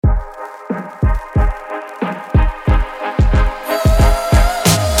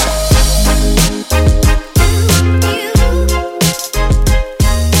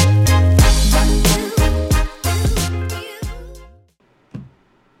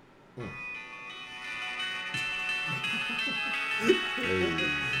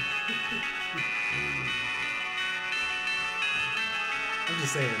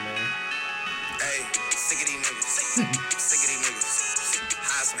say it, man. Hey, sick of these niggas. Sick of these niggas.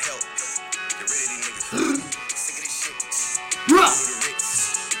 Hire some help. Get rid of these niggas. Sick of this shit. Go to the rich.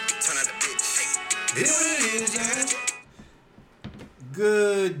 Turn out the bitch. It is what it is, yeah.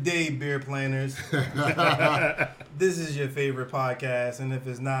 Good day, beer planners. This is your favorite podcast, and if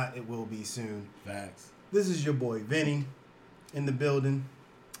it's not, it will be soon. Facts. This is your boy Vinny in the building.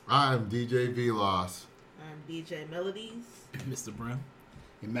 I'm DJ Velos. I'm DJ Melodies. Mr. Brown.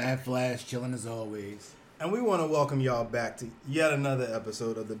 Your Mad Flash chilling as always. And we want to welcome y'all back to yet another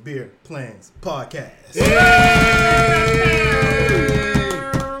episode of the Beer Plans Podcast. Hey!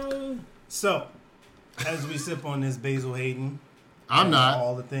 So, as we sip on this Basil Hayden, I'm not.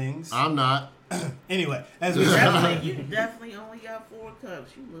 all the things. I'm not. Anyway, as we You definitely only got 4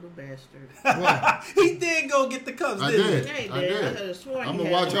 cups, you little bastard. he did go get the cups, I didn't did. he? Yeah, I did. I could have sworn I'm you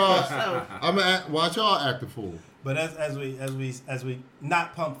gonna had watch one y'all. yourself. I'm gonna watch y'all act a fool. But as we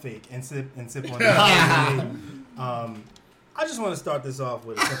not pump fake and sip on this Basil Hayden, I just want to start this off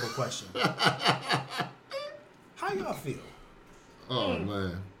with a simple question. How y'all feel? Oh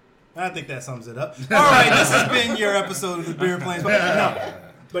man. I think that sums it up. All right, this has been your episode of the Beer Plains.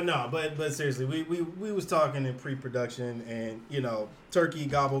 But seriously, we was talking in pre-production, and turkey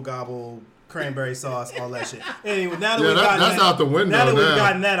gobble, cranberry sauce, all that shit. Anyway, now that that's out the window now that we've now.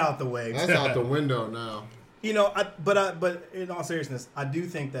 gotten that out the way, That's out the window now. But in all seriousness, I do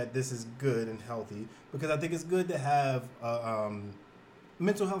think that this is good and healthy because I think it's good to have a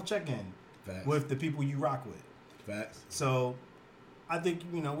mental health check-in Facts. with the people you rock with. Facts. So I think,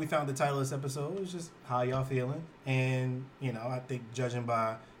 we found the title of this episode. It's just how y'all feeling. And, I think judging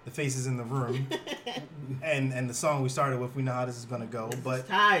by the faces in the room and the song we started with, we know how this is going to go. But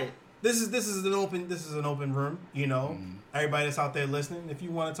Tired. this is an open room, Everybody that's out there listening, if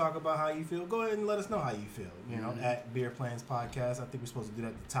you want to talk about how you feel, go ahead and let us know how you feel. At Beer Plans Podcast. I think we're supposed to do that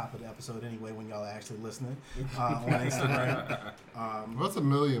at the top of the episode anyway when y'all are actually listening on Instagram. What's 1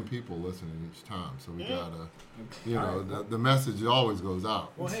 million people listening each time? So we gotta, the message always goes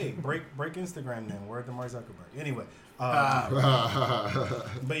out. Well, hey, break Instagram then. Word to Mark Zuckerberg. Anyway. But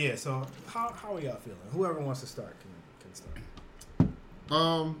yeah, so how are y'all feeling? Whoever wants to start can start.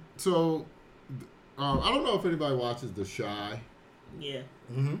 I don't know if anybody watches The Chi. Yeah.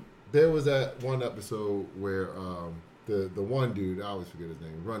 Mm-hmm. There was that one episode where the one dude, I always forget his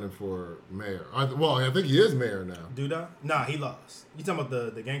name, running for mayor. I think he is mayor now. Duda? Nah, he lost. You talking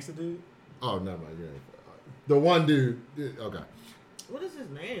about the gangster dude? Oh, never mind. Yeah. The one dude. Okay. What is his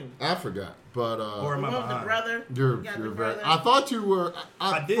name? I forgot. But Or am I The behind? brother. you're You got the very. brother? I thought you were.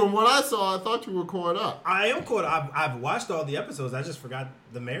 I did. From what I saw, I thought you were caught up. I am caught. I've watched all the episodes. I just forgot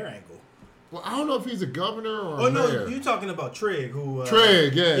the mayor angle. Well, I don't know if he's a governor or Oh a no, mayor. you talking about Trigg? Who?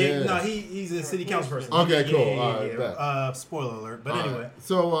 Trigg, yeah. No, he's a city council person. Okay, cool. Yeah, All right, bet. Spoiler alert. But All anyway, right.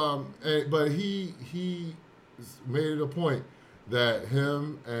 So but he made it a point that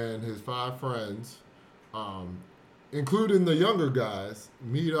him and his 5 friends, including the younger guys,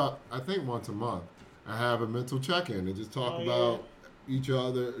 meet up, I think once a month, and have a mental check-in and just talk about each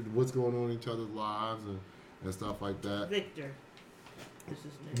other, what's going on in each other's lives and stuff like that. Victor. This is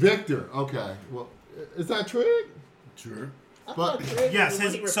his name. Victor, okay. Well, is that Trigg? Sure. I But- thought Trigg yes. was the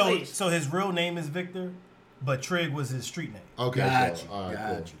one he So replaced. his real name is Victor, but Trigg was his street name. Okay, Got cool. you. All right, Got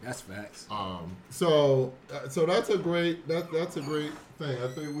cool. you. That's facts. So that's a great that's a great thing. I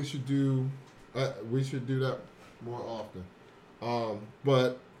think we should do that more often.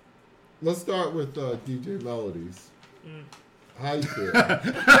 But let's start with DJ Melodies. How you feel?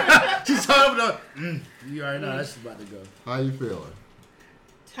 She's talking about. You already know that's about to go. How you feeling?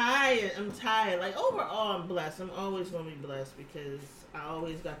 Tired. I'm tired. Like overall, I'm blessed. I'm always gonna be blessed because I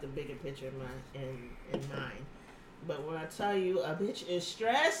always got the bigger picture in mind. But when I tell you a bitch is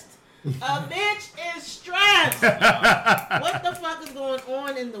stressed, a bitch is stressed. What the fuck is going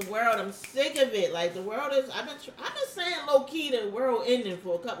on in the world? I'm sick of it. Like the world is. I've been saying low key the world ending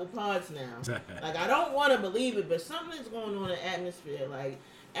for a couple pods now. Like I don't want to believe it, but something is going on in the atmosphere. Like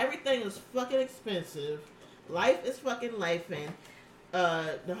everything is fucking expensive. Life is fucking lifing.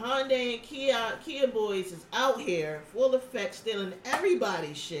 The Hyundai and Kia boys is out here, full effect, stealing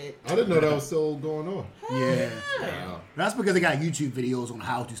everybody's shit. I didn't know that was still going on. Yeah. Wow. That's because they got YouTube videos on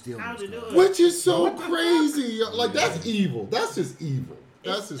how to steal. How this to do stuff. it. Which is so crazy. Like that's evil. That's just evil.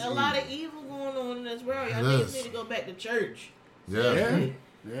 That's It's just a lot of evil going on in this world. Y'all Yes. niggas need to go back to church. Yeah. Seriously.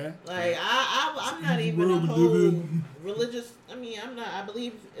 Yeah. Like I'm not even a whole religious. I mean, I'm not. I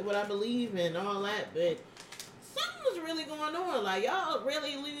believe what I believe and all that, but something's really going on. Like y'all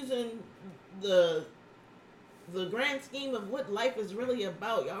really losing the grand scheme of what life is really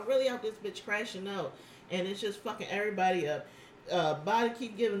about. Y'all really out this bitch crashing out, and it's just fucking everybody up. Biden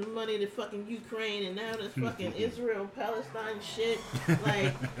keep giving money to fucking Ukraine, and now this fucking Israel Palestine shit.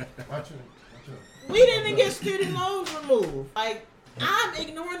 Like, we didn't get student loans removed. Like, I'm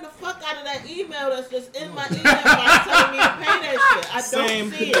ignoring the fuck out of that email that's just in my email box telling me to pay that shit. I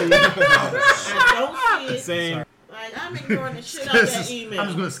don't see it. I don't see it. Same. Like, I'm ignoring the shit out of that email. I'm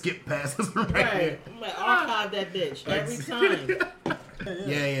just gonna skip past this right Right. here. I'm like, archive that bitch every time.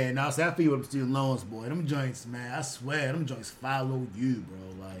 Yeah. No, so I feel with them student loans, boy. Them joints, man. I swear, them joints follow you,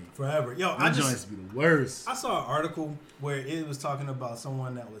 bro. Like Forever. Yo, them joints be the worst. I saw an article where it was talking about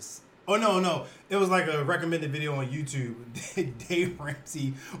someone that was. Oh no! It was like a recommended video on YouTube. Dave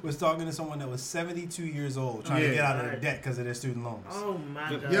Ramsey was talking to someone that was 72 years old, trying to get out of their debt because of their student loans. Oh my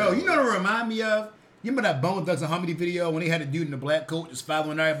god. Yo, you know what it remind me of? You remember that Bone Thugs and Harmony video when they had a dude in the black coat just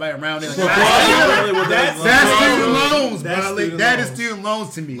following everybody around? Like, that's student loans, bro. Like, that is student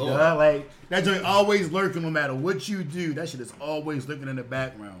loans to me, dog. Like that joint always lurking, no matter what you do. That shit is always looking in the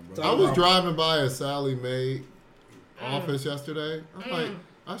background, bro. I was driving by a Sally Mae office yesterday. I'm like,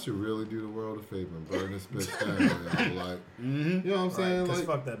 I should really do the world a favor and burn this bitch down. Like, you know what I'm saying? Because Like,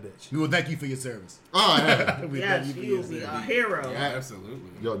 fuck that bitch. We will thank you for your service. oh, yeah. We Yes, thank you for you'll your be service. a hero. Yeah, absolutely.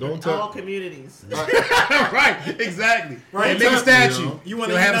 Yo, don't All tell. communities. Right, exactly. Right, And make a statue. you know. You want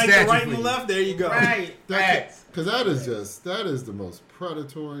to They'll have a unite the statue right for and the you. left? There you go. Right. Because that is the most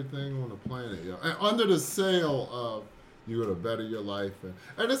predatory thing on the planet, yo. And under the sale of you're gonna better your life,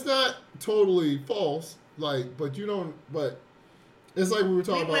 and it's not totally false, like, but you don't, but it's like we were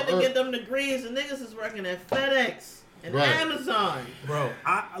talking We went about. to get them degrees, and niggas is working at FedEx and Right. Amazon. Bro,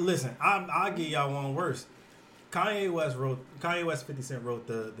 I'll give y'all one worse. Kanye West 50 Cent wrote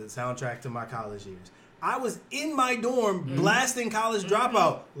the soundtrack to my college years. I was in my dorm blasting College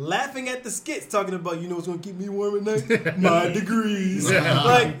Dropout, laughing at the skits, talking about, you know what's going to keep me warm at night? My degrees.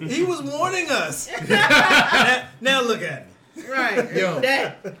 Like, he was warning us. now look at me. Right. Yo.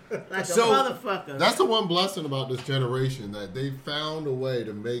 That, like So, a motherfucker. That's the one blessing about this generation, that they found a way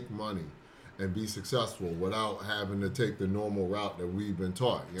to make money and be successful without having to take the normal route that we've been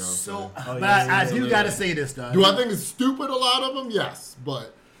taught. You know what I'm So, saying? but I do gotta say this, though. Do I think it's stupid, a lot of them? Yes,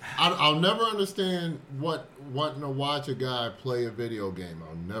 but I'll never understand wanting to watch a guy play a video game.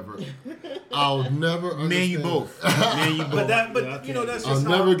 I'll never understand. Me and you both. Me and you both. But you know, that's I'll just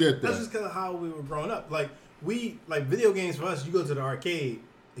never get That's that. just because of how we were growing up. Like video games for us, you go to the arcade.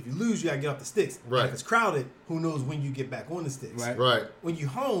 If you lose, you gotta get off the sticks. Right. If it's crowded, who knows when you get back on the sticks? Right. Right. When you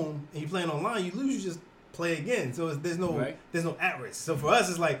home and you playing online, you lose, you just play again. So there's no Right. at risk. So for us,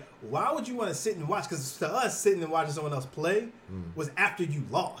 it's like, why would you want to sit and watch? Because to us, sitting and watching someone else play was after you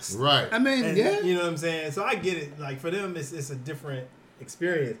lost. Right. I mean, And, yeah. you know what I'm saying? So I get it. Like for them, it's a different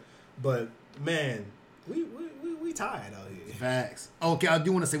experience. But man, we tired out here. Facts. Okay, I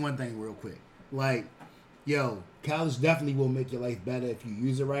do want to say one thing real quick. Like, yo, college definitely will make your life better if you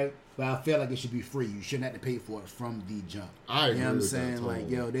use it right. But I feel like it should be free. You shouldn't have to pay for it from the jump. I You agree know what I'm with that saying? Like,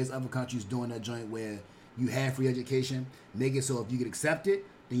 totally. yo, there's other countries doing that joint where you have free education. Make it so if you get accepted,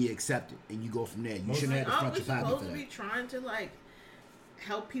 then you accept it and you go from there. You shouldn't have to Aren't front we your pocket supposed for to that. be trying to like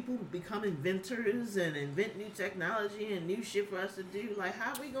help people become inventors and invent new technology and new shit for us to do? Like,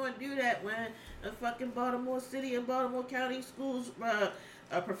 how are we going to do that when a fucking Baltimore City and Baltimore County schools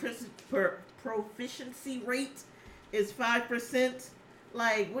proficiency rate is 5%?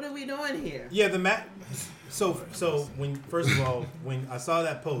 Like, what are we doing here? Yeah, the math. So when first of all, when I saw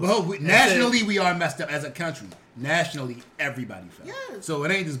that post, Well, it nationally, said- we are messed up as a country. Nationally, everybody fell. Yes. So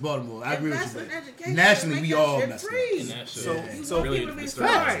it ain't just Baltimore. I agree with Invest you. in but education. Nationally, Make we that all shit messed free. And that shit So- is so really people be needs to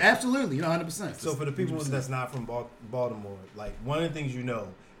smart. start. Facts. Absolutely, 100%. So for the people that's not from Baltimore, like one of the things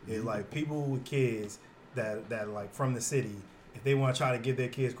is like people with kids that like from the city, if they want to try to give their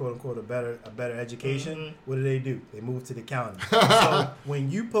kids quote unquote a better education, what do? They move to the county. So when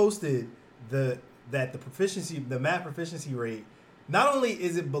you posted the math proficiency rate, not only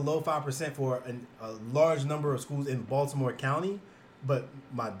is it below 5% for a large number of schools in Baltimore County, but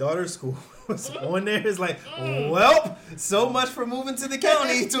my daughter's school was on there. It's like, well, so much for moving to the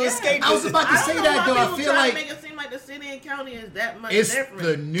county to Yeah. escape. I was about to I say don't know that, why though. I people feel try to like make it seem like the city and county is that much it's different.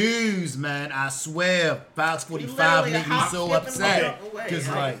 the news, man. I swear, Fox 45 literally made a me hop, so skip, and upset jump away. because,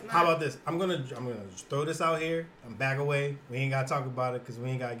 Like, like, it's not- How about this? I'm gonna just throw this out here and back away. We ain't gotta talk about it because we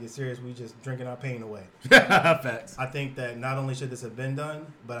ain't gotta get serious. We just drinking our pain away. facts. I think that not only should this have been done,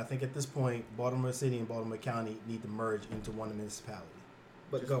 but I think at this point, Baltimore City and Baltimore County need to merge into one municipality.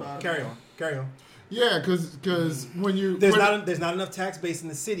 But go carry on. Yeah, because when you There's not enough tax base in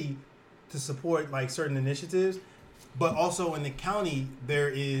the city to support like certain initiatives, but also in the county there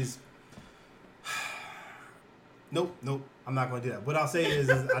is. Nope. I'm not going to do that. What I'll say is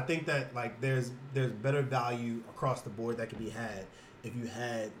I think that like there's better value across the board that could be had if you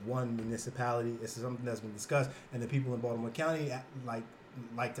had one municipality. It's something that's been discussed, and the people in Baltimore County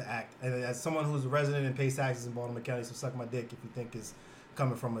like to act. And as someone who's a resident and pays taxes in Baltimore County, so suck my dick if you think it's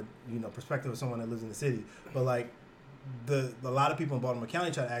coming from a perspective of someone that lives in the city. But like a lot of people in Baltimore County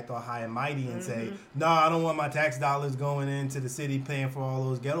try to act all high and mighty and say, "No, I don't want my tax dollars going into the city paying for all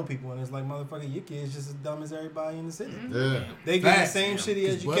those ghetto people." And it's like, motherfucker, your kid's just as dumb as everybody in the city. Yeah. They get the same shitty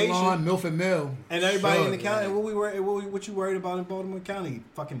education. Woodlawn, Milford Mill, and everybody in the county. What you worried about in Baltimore County?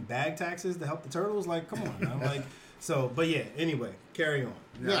 Fucking bag taxes to help the turtles? Like, come on, man. Like, so. But yeah. Anyway, carry on.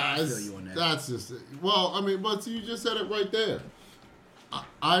 Yeah, I feel you on that. That's just it. Well, I mean, but you just said it right there.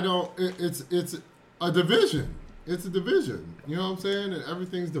 I don't. It's a division. It's a division. You know what I'm saying? And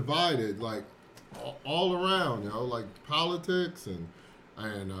everything's divided, like all around. You know, like politics and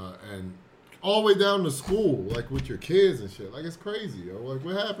all the way down to school, like with your kids and shit. Like it's crazy. Yo. Like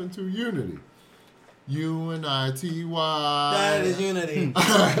what happened to unity? UNITY. That is unity.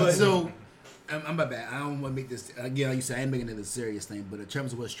 So. I'm my bad. I don't want to make this again. Like you said, I ain't making it a serious thing, but in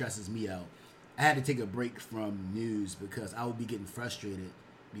terms of what stresses me out, I had to take a break from news because I would be getting frustrated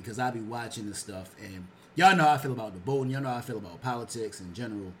because I'd be watching this stuff, and y'all know how I feel about the voting. Y'all know how I feel about politics in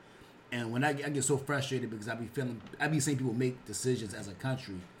general, and when I get so frustrated because I be seeing people make decisions as a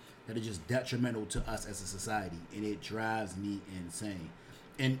country that are just detrimental to us as a society, and it drives me insane.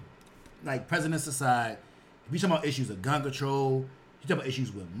 And like presidents aside, if you talk about issues of gun control, you talk about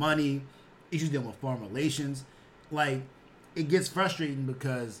issues with money. Issues dealing with foreign relations, like it gets frustrating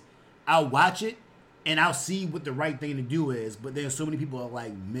because I'll watch it and I'll see what the right thing to do is, but then so many people are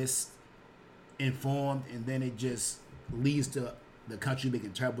like misinformed, and then it just leads to the country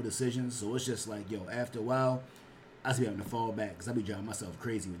making terrible decisions. So it's just like, yo, after a while, I just be having to fall back because I be driving myself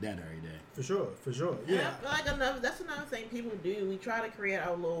crazy with that every day. For sure. Yeah, that's another thing people do. We try to create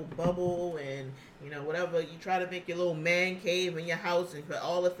our little bubble and, whatever. You try to make your little man cave in your house and put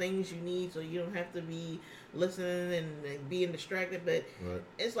all the things you need so you don't have to be listening and being distracted. But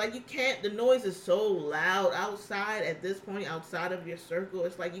It's like you can't, the noise is so loud outside at this point, outside of your circle.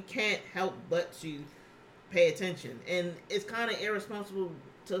 It's like you can't help but to pay attention. And it's kind of irresponsible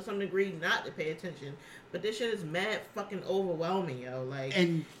to some degree not to pay attention. But this shit is mad fucking overwhelming, yo. Like,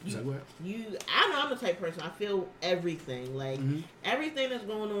 and I know I'm the type of person, I feel everything. Like, everything that's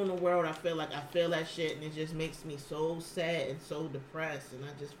going on in the world, I feel that shit, and it just makes me so sad and so depressed, and I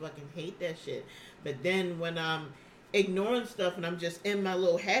just fucking hate that shit. But then when I'm ignoring stuff and I'm just in my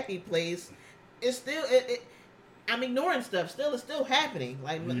little happy place, it's still, I'm ignoring stuff. It's still happening.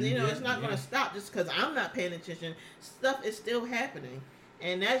 Like, it's not going to stop just because I'm not paying attention. Stuff is still happening.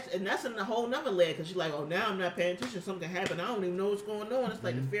 And that's in a whole nother layer, because you're like, oh, now I'm not paying attention, something happened, I don't even know what's going on. It's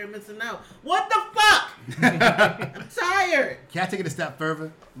like the fear of missing out. What the fuck? I'm tired. Can I take it a step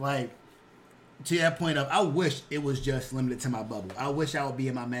further? Like, to that point of, I wish it was just limited to my bubble. I wish I would be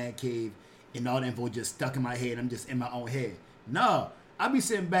in my man cave and all the info just stuck in my head. I'm just in my own head. No, I'll be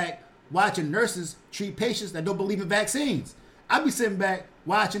sitting back watching nurses treat patients that don't believe in vaccines. I'll be sitting back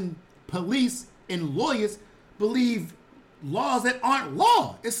watching police and lawyers believe laws that aren't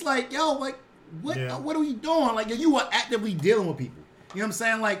law. It's like, yo, like, what are we doing? Like, yo, you are actively dealing with people. You know what I'm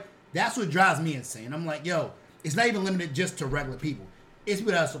saying? Like, that's what drives me insane. I'm like, yo, it's not even limited just to regular people. It's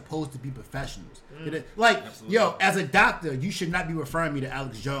people that are supposed to be professionals. Like, absolutely. Yo, as a doctor, you should not be referring me to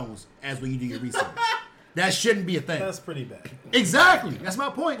Alex Jones as when you do your research. That shouldn't be a thing. That's pretty bad. Exactly. That's my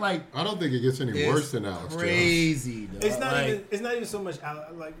point. Like, I don't think it gets any worse than Alex Jones. Crazy. It's not even so much.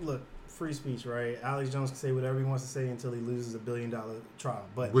 Like, look. Free speech, right? Alex Jones can say whatever he wants to say until he loses $1 billion trial,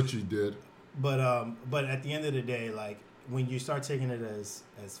 but which he did. But at the end of the day, like when you start taking it as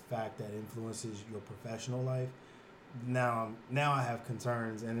fact that influences your professional life, now I have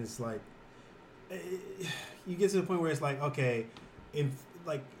concerns, and it's like you get to the point where it's like, okay, if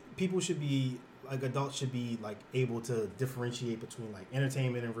like people should be like adults should be like able to differentiate between like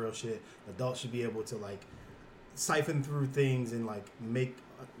entertainment and real shit. Adults should be able to like siphon through things and like make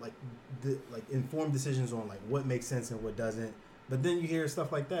like informed decisions on like what makes sense and what doesn't. But then you hear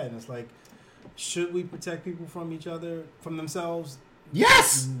stuff like that, and it's like, should we protect people from each other, from themselves?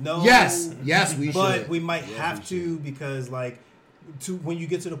 Yes. No. Yes, we should. But we might have to, because like, when you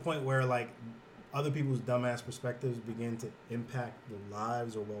get to the point where like other people's dumbass perspectives begin to impact the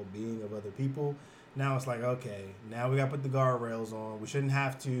lives or well-being of other people. Now it's like, okay, now we got to put the guardrails on. We shouldn't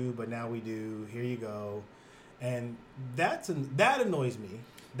have to, but now we do. Here you go. And that annoys me.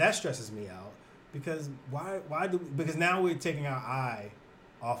 That stresses me out, because because now we're taking our eye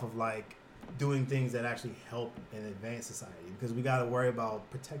off of like doing things that actually help and advance society, because we got to worry about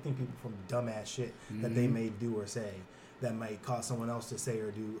protecting people from dumbass shit that they may do or say that might cause someone else to say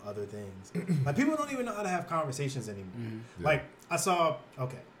or do other things. Like, people don't even know how to have conversations anymore. Yeah. Like, I saw,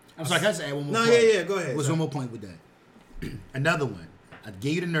 okay. I'm sorry, can I just add one more No, point? yeah, go ahead. What's one more point with that? Another one. I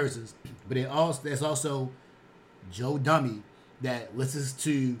gave you the nurses, but there's also Joe Dummy that listens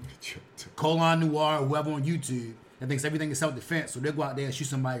to Colon Noir or whoever on YouTube and thinks everything is self-defense, so they'll go out there and shoot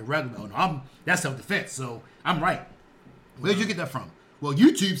somebody regular. Oh, no, that's self-defense, so I'm right. Where did you get that from? Well,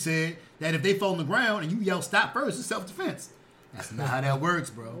 YouTube said that if they fall on the ground and you yell stop first, it's self-defense. That's not how that works,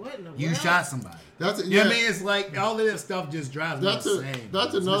 bro. What in the You world? shot somebody. That's You know what I mean? It's like all of this stuff just drives me insane.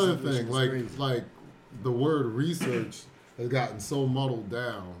 That's bro. another This thing. is Like crazy. like the word research has gotten so muddled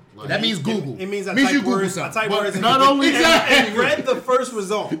down. Like, That means Google. It means I you type Google words. I something. type But words. not only and read the first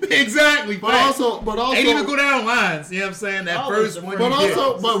result. Exactly. but facts. also Ain't even go down lines. You know what I'm saying? That Always first the one. first you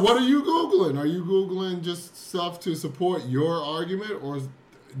get. but what are you Googling? Are you Googling just stuff to support your argument or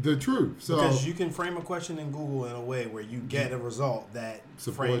the truth? So Because you can frame a question in Google in a way where you get a result that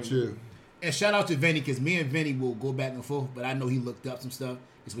support frames you. And shout out to Vinny, because me and Vinny will go back and forth, but I know he looked up some stuff.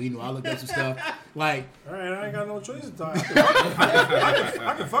 Because we know I looked up some stuff. Like, All right, I ain't got no choice to talk.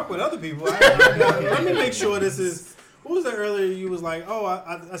 I can fuck with other people. Let me make sure this is. What was that earlier? You was like, oh,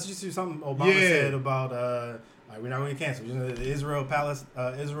 I just see something Obama said about we're not going to cancel the Israel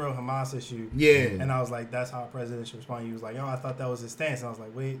Hamas issue. yeah. And I was like, that's how a president should respond. He was like, oh, I thought that was his stance. And I was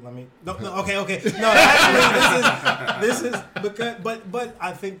like, wait, let me. No, okay. No, actually, this is because, but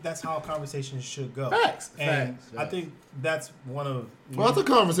I think that's how conversations should go. Facts. And Facts. I think that's one of. Well, that's a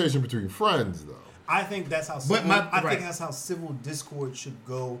conversation between friends, though. I think that's how. But I think that's how civil discord should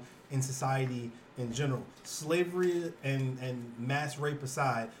go in society in general. Slavery and mass rape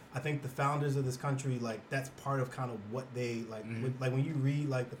aside, I think the founders of this country, like, that's part of kind of what they like. Like, when you read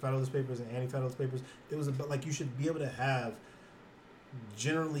like the Federalist Papers and Anti-Federalist Papers, it was about like you should be able to have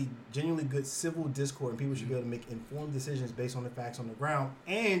genuinely good civil discord, and people should be able to make informed decisions based on the facts on the ground,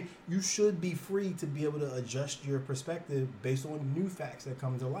 and you should be free to be able to adjust your perspective based on new facts that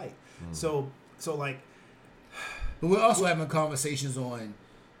come to light. So like, But we're also having conversations on,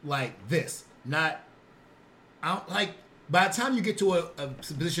 like, this. Not, like, by the time you get to a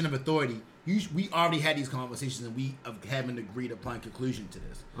position of authority, we already had these conversations and we have an agreed upon conclusion to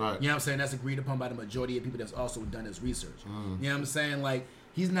this. Right. You know what I'm saying? That's agreed upon by the majority of people that's also done this research. You know what I'm saying? Like,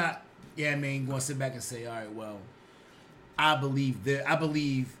 he's not, going to sit back and say, all right, well, I believe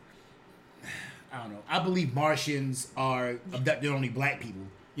Martians are abducted only black people.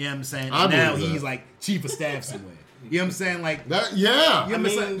 You know what I'm saying? I And now believe that. he's like chief of staff somewhere. You know what I'm saying? Like, That you know what I'm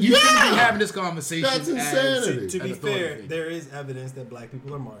saying? You shouldn't be having this conversation. That's insanity. to be an authority fair, figure. there is evidence that black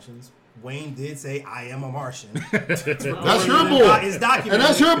people are Martians. Wayne did say, "I am a Martian." That's your boy. It's documented. And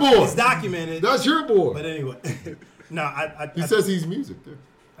that's your boy. It's documented. That's your boy. But anyway, no, He says he's music, too.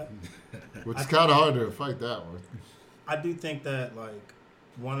 Which is kind of hard to fight that one. I do think that, like,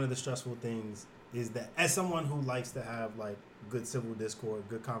 one of the stressful things is that, as someone who likes to have, like, good civil discord,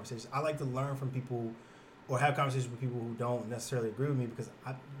 good conversations, I like to learn from people or have conversations with people who don't necessarily agree with me, because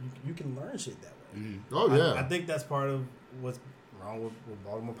you can learn shit that way. Oh, yeah. I think that's part of what's wrong with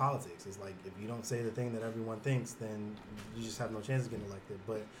Baltimore politics. It's like, if you don't say the thing that everyone thinks, then you just have no chance of getting elected.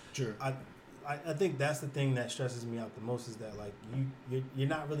 But Sure. I think that's the thing that stresses me out the most, is that, like, you're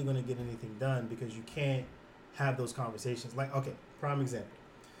not really going to get anything done because you can't have those conversations. Like, okay, prime example.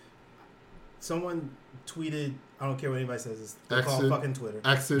 Someone tweeted, I don't care what anybody says, it's called fucking Twitter.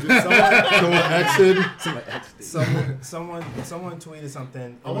 Exited. Someone someone tweeted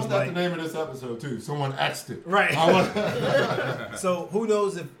something. I want that the name of this episode, too. Someone X'd it. Right. I want So who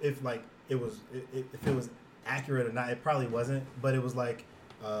knows if it was accurate or not? It probably wasn't, but it was like,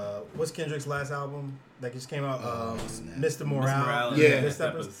 what's Kendrick's last album that just came out? Mr. Morale. Yeah. Good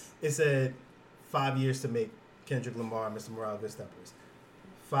Steppers. It said 5 years to make Kendrick Lamar, Mr. Morale, Good Steppers.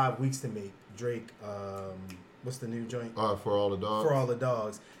 5 weeks to make Drake. What's the new joint? For All the Dogs. For All the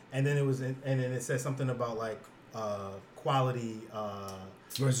Dogs. And then it said something about, like, quality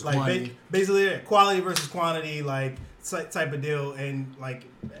Versus like quantity. basically quality versus quantity, like, type of deal. And, like,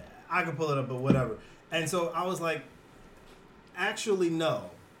 I could pull it up, but whatever. And so I was like, actually no,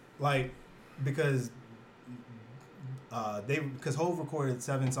 like, because Hov recorded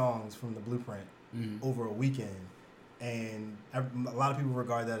 7 songs from the Blueprint over a weekend, and a lot of people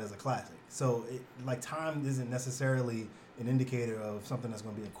regard that as a classic. So like, time isn't necessarily an indicator of something that's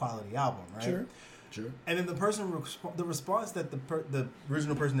going to be a quality album, right? Sure. And then the response that the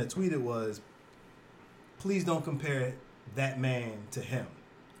original person that tweeted was, "Please don't compare that man to him."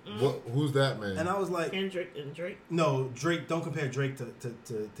 Who's that man? And I was like, Kendrick and Drake. no, Drake. Don't compare Drake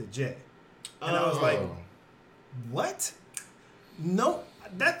to Jay. And I was like, what? No,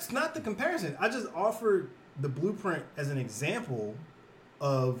 that's not the comparison. I just offered the blueprint as an example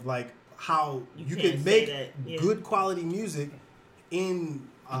of like how you can't can say make that, yeah. good quality music in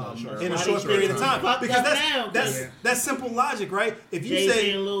a short Everybody's period of time. fucked Because up now, that's simple logic, right? If you Jay-Z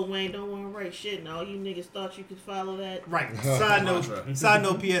say and Lil Wayne don't want to write shit, and all you niggas thought you could follow that. right, side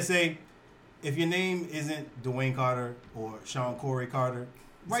note, PSA. If your name isn't Dwayne Carter or Sean Corey Carter,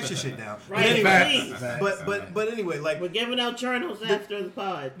 write your shit down. Right, But anyway, please. but anyway, like We're giving out journals after the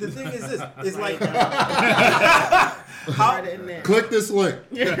pod. the thing is this: it's like Right in there. Click this link.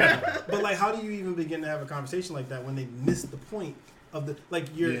 but like, how do you even begin to have a conversation like that when they miss the point of the like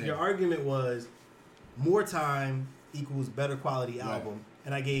your argument was more time equals better quality album,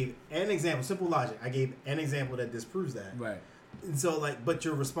 and I gave an example, simple logic. I gave an example that disproves that. Right. And so like, but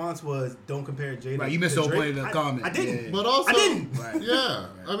your response was don't compare Jada. Right, you missed the to whole Drake. point of the comment. I didn't. Yeah. But also, I didn't. Right. Yeah,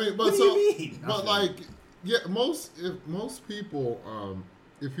 I mean, but What do so, you mean? but like, yeah, most people,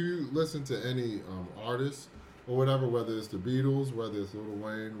 if you listen to any artist or whatever, whether it's the Beatles, whether it's Lil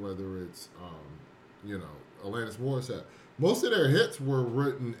Wayne, whether it's Alanis Morissette, most of their hits were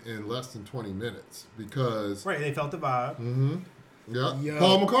written in less than 20 minutes because Right, they felt the vibe. Mm-hmm. Yeah. Yo.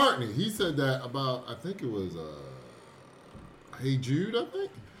 Paul McCartney, he said that about, I think it was Hey Jude, I think.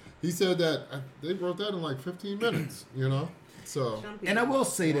 He said that they wrote that in like 15 minutes, So, Some And I will people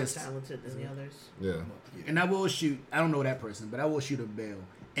say more this. talented than the others. yeah. And I will shoot. I don't know that person, but I will shoot a bail.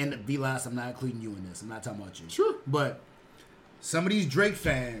 And V-Last, I'm not including you in this. I'm not talking about you. Sure. But some of these Drake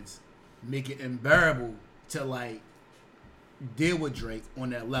fans make it unbearable to like deal with Drake on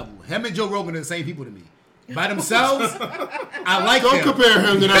that level. Him and Joe Rogan are the same people to me. By themselves, I like Don't them. compare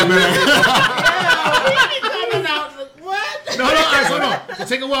him to that man. Coming out like, what? No, all right, hold on. So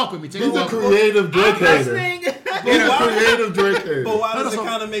take a walk with me. Take a He's a walk with me. creative Drake I'm hater. listening. He's a creative Drake hater. But why does No, it no,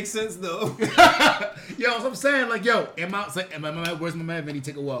 kind of make sense though? Yo, so I'm saying, like, yo, where's my man Vinny?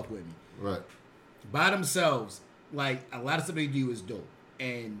 Take a walk with me. Right. By themselves, like, a lot of stuff they do is dope.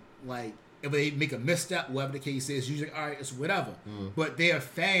 And, like, if they make a misstep, whatever the case is, usually, all right, it's whatever. But their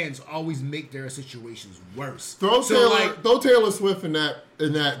fans always make their situations worse. Throw So, Taylor Swift in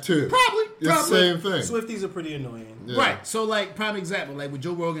that too. Probably. It's the same thing. Swifties are pretty annoying. Yeah. Right. So, like, prime example, like with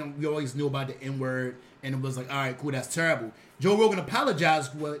Joe Rogan, we always knew about the N-word, and it was like, all right, cool, that's terrible. Joe Rogan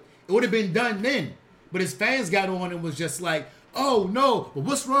apologized for it. It would have been done then. But his fans got on and was just like, oh, no, but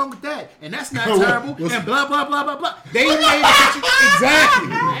what's wrong with that? And that's not terrible, and blah, blah, blah, blah, blah. They made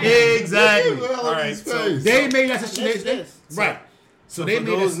that situation. Exactly. All right, so They made that situation. This. Right. So So they for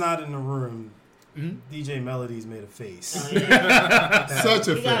made those us. not in the room, DJ Melodies made a face. Oh, yeah. Such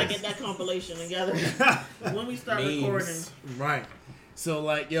a We gotta face. get that compilation together when we start Memes. recording. Right. So,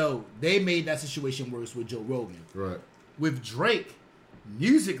 like, yo, they made that situation worse with Joe Rogan. Right. With Drake,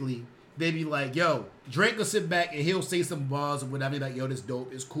 musically, they be like, yo, Drake will sit back and he'll say some bars or whatever, like, yo, this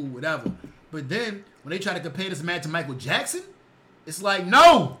dope, it's cool, whatever. But then, when they try to compare this man to Michael Jackson, it's like,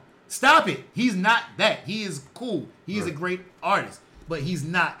 no, stop it. He's not that. He is cool. He is a great artist, but he's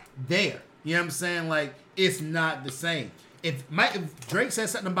not there. You know what I'm saying? Like, it's not the same. If Drake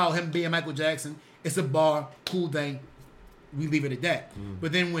says something about him being Michael Jackson, it's a bar, cool thing, we leave it at that.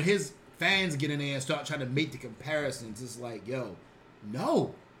 But then when his fans get in there and start trying to make the comparisons, it's like, yo,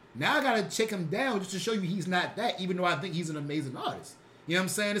 no. Now I gotta check him down just to show you he's not that, even though I think he's an amazing artist. You know what I'm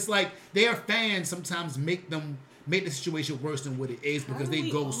saying? It's like their fans sometimes make the situation worse than what it is because they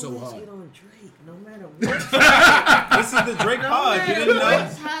go so hard. Get on Drake, no matter what. This is the Drake No pod. You matter didn't know?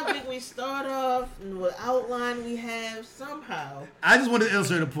 what topic we start off and what outline we have, somehow I just wanted to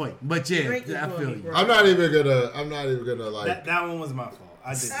illustrate a point, but yeah, Drake is I gonna feel be you. broke. I'm not even gonna like. That one was my fault.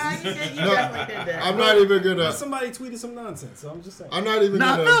 I did. You No, definitely did that. I'm not even But gonna. somebody tweeted some nonsense, so I'm just saying. I'm not even No,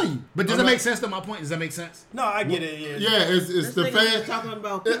 I gonna. feel you. But does I'm that not- make sense to my point? Does that make sense? No, I get it. Yeah. Yeah, it's This the nigga was fan. talking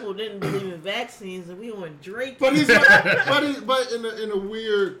about people didn't believe in vaccines, and we on Drake. But he's but in a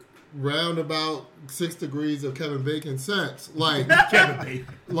weird roundabout 6 degrees of Kevin Bacon sense, like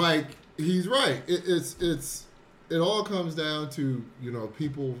like he's right. It all comes down to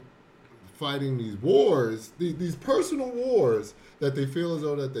people fighting these wars, these personal wars that they feel as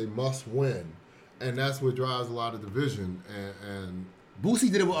though that they must win, and that's what drives a lot of division. And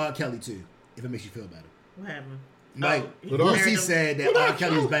Boosie did it with R. Kelly too, if it makes you feel better. What happened? Like he But married Boosie him. said that R.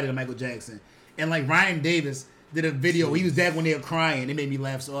 Kelly was better than Michael Jackson, and like Ryan Davis did a video. He was there when they were crying. It made me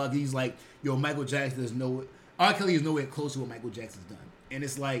laugh so hard. He's like, "Yo, Michael Jackson is R. Kelly is nowhere close to what Michael Jackson's done." And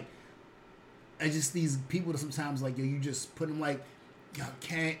it's like, I just these people that sometimes like, yo, you just put them like,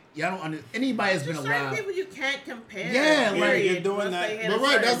 Y'all don't understand. Anybody has been Certain alive. people you can't compare. Yeah, like, you're doing that. But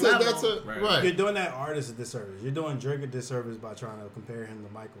right, that's a right. You're doing that artist a disservice. You're doing Drake a disservice by trying to compare him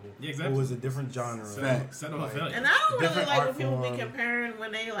to Michael, who was a different genre. Set on a failure. And I don't really Different like when art people form. be comparing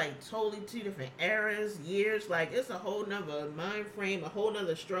when they like totally two different eras, years. Like it's a whole nother mind frame, a whole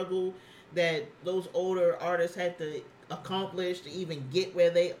nother struggle that those older artists had to accomplish to even get where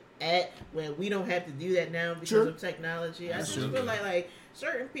they at. Where we don't have to do that now because of technology. I just feel like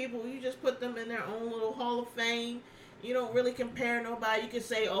certain people, you just put them in their own little hall of fame. You don't really compare nobody. You can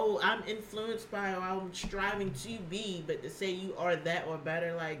say, "Oh, I'm influenced by, or I'm striving to be," but to say you are that or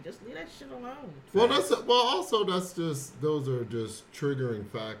better, like just leave that shit alone. Well, also that's just those are just triggering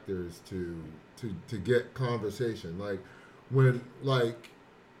factors to get conversation. Like when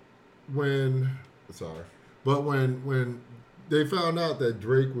they found out that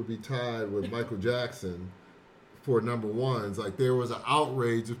Drake would be tied with Michael Jackson for number ones, like there was an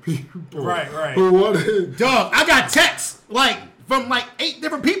outrage of people who wanted. Dog, I got texts from 8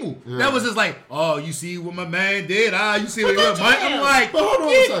 different people that was just like, "Oh, you see what my man did? You see what Mike?" I'm like, but hold on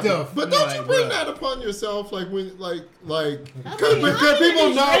a second. But don't you bring that upon yourself? Like when, because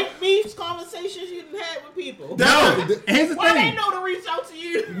people know. Drake beefs conversations you done had with people. No, here's the Why thing. they know to reach out to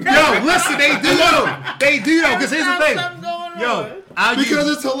you? Yo, listen, they do though. They do though. Because here's the thing. Something going Yo, on. Because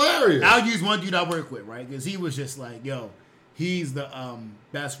it's hilarious. I'll use one dude I work with, right? Because he was just like, "Yo, he's the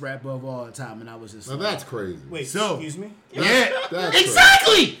best rapper of all time," and I was just now like, that's crazy. Wait, So- excuse me? "Yeah, That's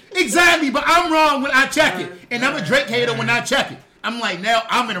exactly." But I'm wrong when I check it, and I'm a Drake hater when I check it. I'm like, now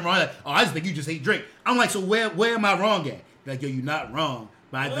I'm in the wrong. Like, I just think you just hate Drake. I'm like, so where am I wrong at? Like, yo, you're not wrong.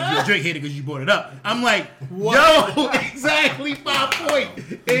 But I think you're a Drake hater because you brought it up. I'm like, yo, exactly my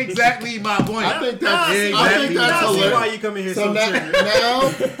point. Exactly my point. I think that's Exactly. I see hilarious. why you come in here So so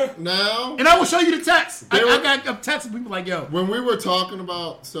triggered. now, And I will show you the text. I There were- got texts people like, yo. when we were talking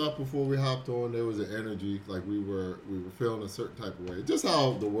about stuff before we hopped on, there was an energy, like we were feeling a certain type of way. Just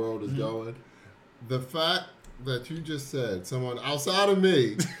how the world is going. The fact that you just said someone outside of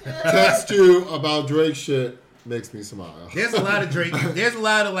me text you about Drake shit makes me smile. There's a lot of Drake. There's a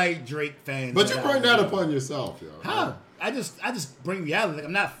lot of Drake fans. But you bring that upon yourself, yo. How? I just bring reality. Like,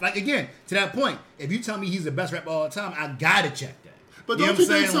 I'm not again to that point. If you tell me he's the best rapper of all time, I gotta check that. But You know don't you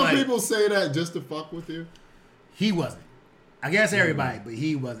what I'm think saying? some people say that just to fuck with you? He wasn't. I guess everybody, but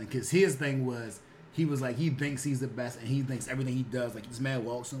he wasn't, because his thing was he was like, he thinks he's the best and he thinks everything he does, like this man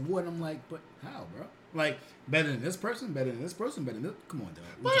walks on wood. I'm like, but how, bro? Like, better than this person, better than this person, better than this. Come on, dog.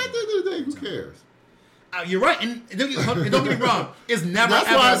 But at the end of the day, who cares? You're right, and don't get me wrong. It's never. That's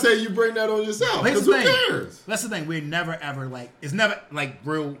ever, why I say you bring that on yourself. Here's Because the who thing. cares? That's the thing. We're never ever it's never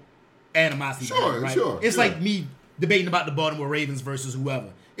real animosity. Sure, right? sure, It's sure. like me debating about the Baltimore Ravens versus whoever.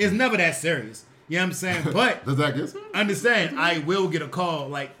 It's never that serious. You know what I'm saying? But Does that get some? understand, I will get a call.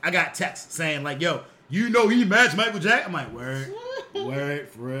 Like, I got texts saying yo, you know he matched Michael Jackson. I'm like, word,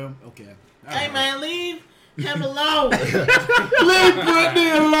 for real? Okay. All Hey right. man, leave him alone. Leave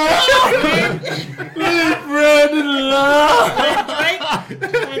Britney alone! Leave Britney alone!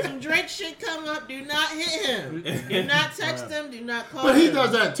 When some Drake shit come up, do not hit him. Do not text him. Do not call But he him.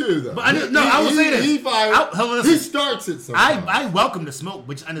 does that too, though. But I will say this. He fires. Hold on, He listen. starts it sometimes. I welcome the smoke,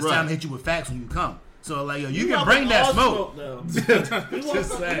 but understand I'm Right. hit you with facts when you come. So yo, you We can welcome bring that all smoke. though.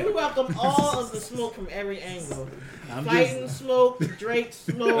 Just saying. We welcome all of the smoke from every angle. I'm Fighting smoke, Drake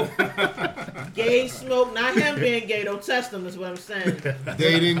smoke, gay smoke. Not him being gay. Don't test him. Is what I'm saying.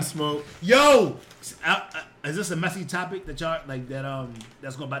 Dating smoke. Yo, is this a messy topic that y'all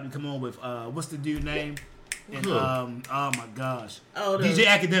that's gonna about to come on with? What's the dude name? And, Who? oh my gosh, Oh, the- DJ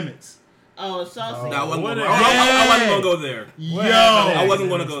Academics. Oh, saucy. No, I wasn't What gonna- a- I wasn't gonna go there. Yo, I wasn't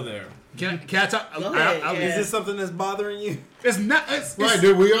gonna go there. Can I talk? Go ahead, yeah. Is this something that's bothering you? It's not. It's, Right,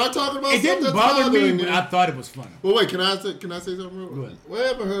 dude, we are talking about it something didn't that's bother me, bothering but you. I thought it was funny. Well, wait, can I say something real Go quick? ahead. We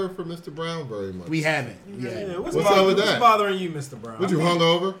haven't heard from Mr. Brown very much. We haven't. Yeah, Yeah. what's What's up with what's that? bothering you, Mr. Brown? What, you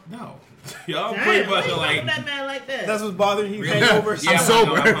hungover? No. Y'all Damn, pretty much why you like. fucking that man like that? That's what's bothering you. Really? Hangovers. Yeah, I'm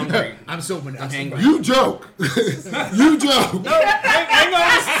sober. I'm hungry. I'm sober now. I'm hangry. You joke. You joke.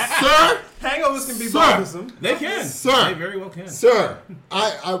 Hangovers. Sir, Hangovers can be Sir. bothersome. They can. Sir. They very well can. sir,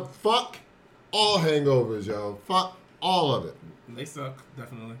 I fuck all hangovers, yo. Fuck all of it. They suck,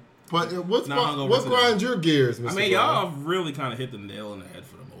 definitely. But what Not hungover what today. grinds your gears, Mr. I mean, Brown? y'all have really kind of hit the nail on the head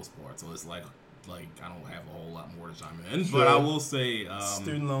for the most part. So it's like I don't have a whole lot more to chime in. Sure. But I will say,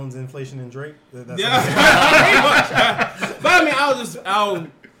 Student loans, inflation, and Drake. That's yeah. Pretty much. But I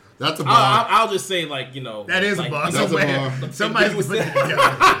mean, That's a bar. I'll just say That is like, a bar. That's a Somewhere. bar. Somebody's put it together.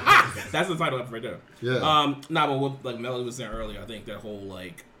 That's the title of it right there. Yeah. But what like Melody was saying earlier, I think that whole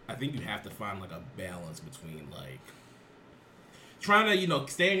I think you have to find a balance between trying to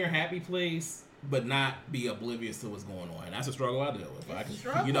stay in your happy place, but not be oblivious to what's going on. And that's a struggle I deal with.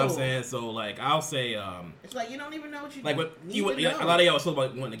 You know what I'm saying? So like I'll say, it's like you don't even know what you like. But a lot of y'all talk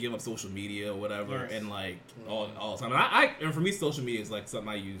about wanting to give up social media or whatever, and like all the time. And for me, social media is like something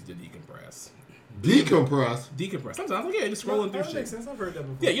I use to decompress. Decompress. Sometimes, like, just scrolling through shit. Makes sense. I've heard that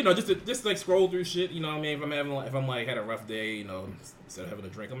before. Yeah, just like scroll through shit. You know what I mean? If I'm like had a rough day, instead of having a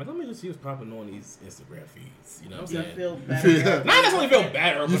drink, I'm like, let me just see what's popping on these Instagram feeds. You know what I'm saying? You feel better. Not necessarily feel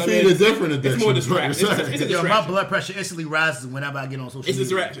better, You but feed a different addiction. It's more distracting. It's a Yo, distraction. my blood pressure instantly rises whenever I get on social It's a media.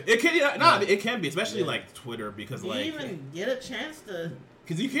 distraction. It can be, especially like Twitter, because Do you like even get a chance to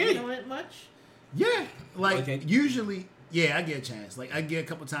because you get can't. on it much? Yeah, like Okay. usually, yeah, I get a chance. Like I get a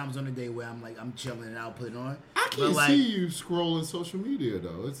couple times on the day where I'm chilling and I'll put it on. I But, can't like, see you scrolling social media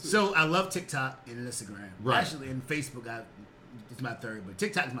though. So I love TikTok and Instagram. Right. Actually, and Facebook, it's my third, but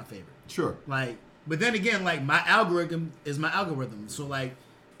TikTok is my favorite. Sure. Like, but then again, like my algorithm is my algorithm. So like,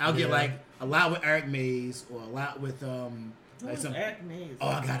 I'll get like a lot with Eric Mays or a lot with like some. Eric Mays. Oh,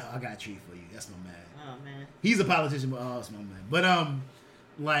 I got a treat for you. That's my man. Oh man. He's a politician, but it's my man. But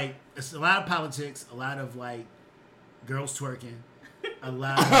like it's a lot of politics, a lot of like girls twerking, a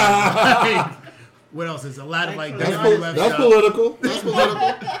lot of like, what else is a lot of like WWF That's stuff. political. That's political.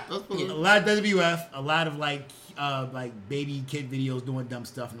 That's A political. lot of WWF, a lot of like baby kid videos doing dumb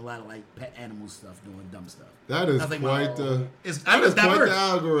stuff, and a lot of like pet animal stuff doing dumb stuff. That is I think quite the. It's That is quite diverse. the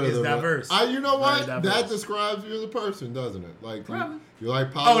algorithm. It's diverse. You know Very what? diverse. That describes you as a person, doesn't it? Like Probably. you like Oh,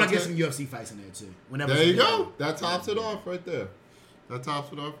 and I politics. get some UFC fights in there too. Whenever There you it's go. That tops it off right there. That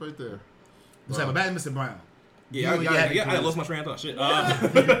tops it off right there. What's up, back to Mr. Brown? Yeah, You had it I close. lost my train of thought. Shit.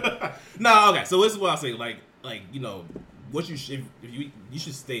 No, okay. So this is what I'll say. Like what you should you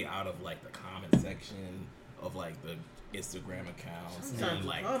should stay out of like the comment section of like the Instagram accounts. Sometimes And,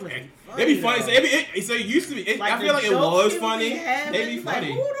 like the comments it'd be be funny. funny, So it used to be. Like I the feel like it jokes was people funny. be having, They'd be like,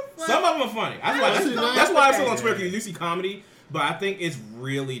 funny. who the fuck- Some of them are funny. I don't know That's why I about still on that. Twitter, because you do see comedy. But I think it's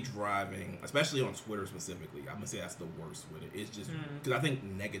really driving, especially on Twitter specifically. I'm gonna say that's the worst with it. It's just because I think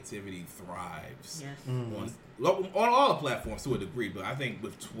negativity thrives Yes. on all the platforms to a degree, but I think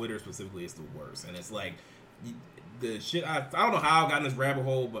with Twitter specifically, it's the worst. And it's like the shit. I don't know how I got in this rabbit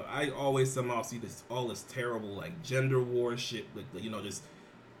hole, but I always somehow see all this terrible like gender war shit, like just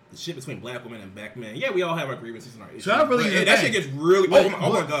the shit between black women and black men. Yeah, we all have our grievances and our issues. So I really but that shit gets really. Oh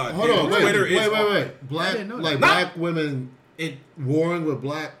my god! Hold dude, on. Twitter Wait. is hard. I Black didn't know that. like Not- black women It warring with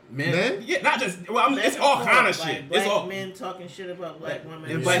black men. Yeah, not just. Well, it's all kind of like shit. Black It's all. men talking shit about black women.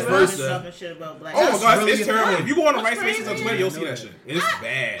 And black vice women versa. talking shit about black. Oh my That's god, really it's terrible. fun. If you go on the What's right spaces on crazy? Twitter, you'll I see know that that. shit. It's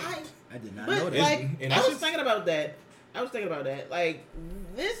bad. I did not But know that. like, and I that's was just- thinking about that. Like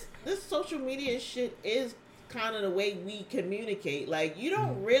this social media shit is kind of the way we communicate. Like, you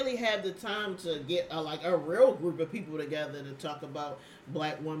don't really have the time to get a real group of people together to talk about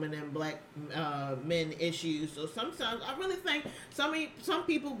black women and black men issues. So sometimes I really think some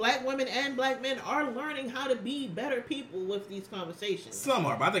people, black women and black men, are learning how to be better people with these conversations. Some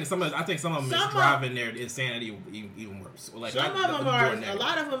are, but I think some of them Some is are- driving their insanity even worse. Like Some of them are. A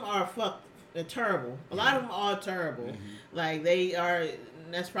lot of them are fucked. They're terrible. A lot of them are terrible. Like they are.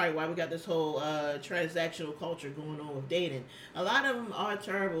 And that's probably why we got this whole transactional culture going on with dating. A lot of them are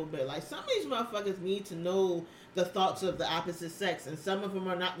terrible, but like some of these motherfuckers need to know the thoughts of the opposite sex, and some of them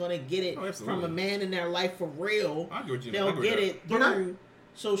are not going to get it from a man in their life for real. I agree with you. They'll get it through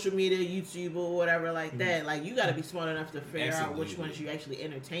social media, YouTube, or whatever like that. Like you got to be smart enough to figure out which ones you actually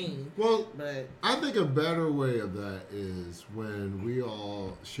entertain. Well, But I think a better way of that is when we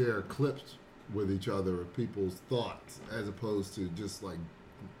all share clips with each other of people's thoughts, as opposed to just like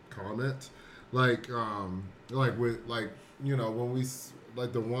comment. Like with when we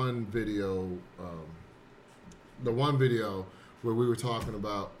like the one video where we were talking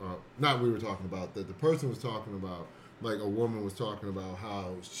about that the person was talking about, like a woman was talking about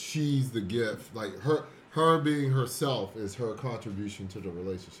how she's the gift, like her being herself is her contribution to the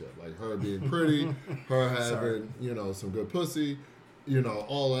relationship, like her being pretty, her having some good pussy,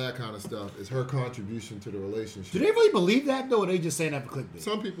 all that kind of stuff is her contribution to the relationship. Do they really believe that though, or are they just saying that for clickbait?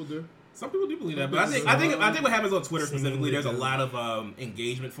 Some people do. Some people do believe that, but I think what happens on Twitter specifically, there's a lot of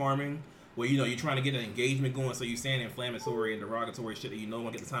engagement farming, where you're trying to get an engagement going, so you're saying inflammatory and derogatory shit that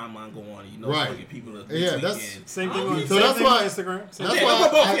want to get the timeline going, and Right. want to get people to Yeah, retweet that's- in. Same thing on So that's why- Instagram. Same That's thing. why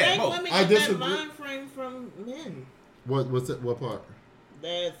both, I yeah, think both. women I get that disagree. mind frame from men. What's it? What part?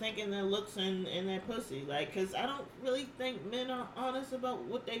 They're thinking their looks and their pussy. Like, because I don't really think men are honest about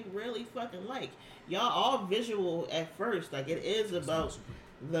what they really fucking like. Y'all all visual at first. Like, it is about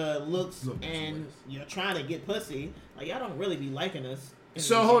the looks and you're trying to get pussy. Like, y'all don't really be liking us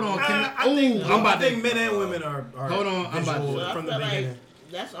So hold on. I think men and women are hold on, I'm about to- So from I the feel beginning. like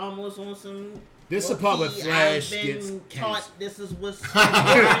that's almost on some. This is the part where Flash I've gets been canceled. taught this is what's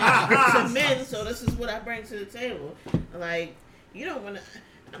important to men, so this is what I bring to the table. Like, you don't want to.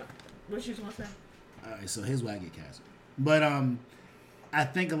 What you gonna say? All right, so here's why I get canceled. But I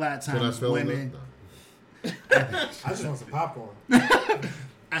think a lot of Can I times fill in women. this? I just want some popcorn.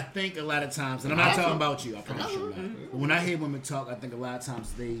 I think a lot of times, and I'm not talking about you, I promise you. But when I hear women talk, I think a lot of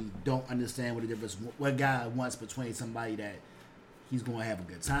times they don't understand what the difference, what a guy wants between somebody that he's going to have a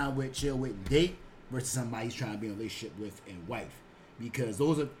good time with, chill with, and date, versus somebody he's trying to be in a relationship with and wife. Because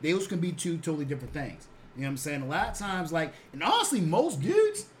those can be two totally different things. You know what I'm saying? A lot of times, like, and honestly, most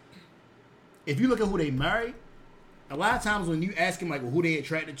dudes, if you look at who they marry, a lot of times when you ask them, like, well, who they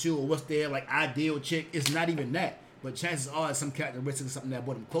attracted to or what's their, like, ideal chick, it's not even that. But chances are, it's some characteristic of something that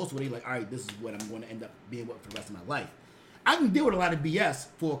brought them close with. They like, all right, this is what I'm going to end up being with for the rest of my life. I can deal with a lot of BS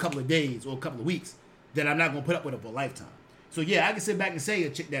for a couple of days or a couple of weeks that I'm not going to put up with it for a lifetime. So yeah, I can sit back and say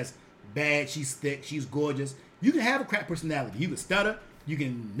a chick that's bad, she's thick, she's gorgeous. You can have a crap personality. You can stutter. You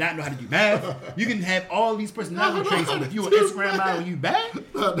can not know how to do math. You can have all these personality traits. But if you're an Instagram model and you bad,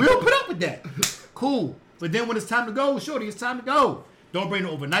 we'll put up with that. Cool. But then when it's time to go, shorty, it's time to go. Don't bring the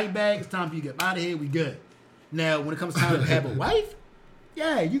overnight bag. It's time for you to get out of here. We good. Now, when it comes time to have a wife,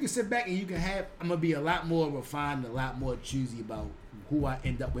 yeah, you can sit back and you can have. I'm gonna be a lot more refined, and a lot more choosy about who I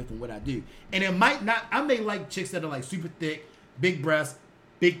end up with and what I do. And it might not. I may like chicks that are like super thick, big breasts,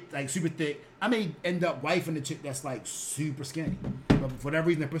 like super thick. I may end up wifing a chick that's like super skinny, but for whatever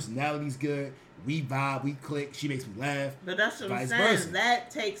reason, their personality's good. We vibe, we click. She makes me laugh. But that's what I'm Vice saying. versa.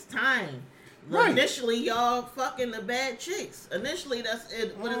 That takes time. Right. Initially, y'all fucking the bad chicks. Initially, that's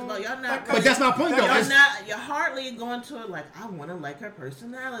it. What it's about. Y'all not. But that's my point, though. You're hardly going to it like, I want to like her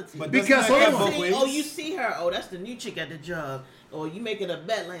personality. But Because doesn't that hold cut on. both ways? You see her. Oh, that's the new chick at the job. Or you making a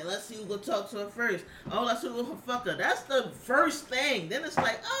bet like, let's see who gonna talk to her first. Oh, let's see who gonna fuck her. That's the first thing. Then it's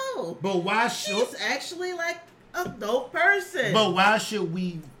like, oh, But why should? she's actually like a dope person. But why should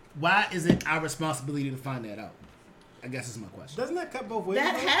we? Why is it our responsibility to find that out? I guess is my question. Doesn't that cut both ways?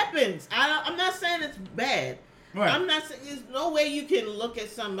 That though? happens. I'm not saying it's bad. Right. I'm not saying there's no way you can look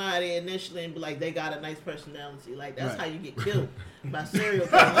at somebody initially and be like, they got a nice personality. Like, that's Right. how you get killed by serial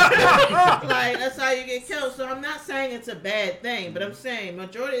killers. Like, that's how you get killed. So I'm not saying it's a bad thing, but I'm saying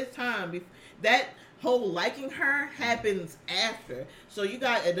majority of the time, that whole liking her happens after. So you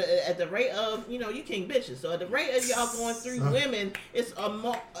got at the rate of, you king bitches. So at the rate of y'all going through women, it's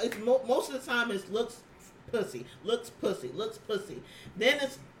most of the time it's looks pussy. Then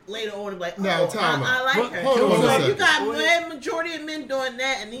it's later on like, Now, oh, time I out. like her. Hold on a So second. you got majority of men doing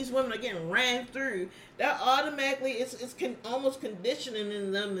that, and these women are getting ran through. That automatically it's almost conditioning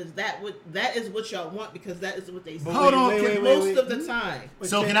in them that is what y'all want because that is what they see. Hold on, most of the time.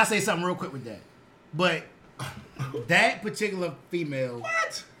 So can I say something real quick with that? But that particular female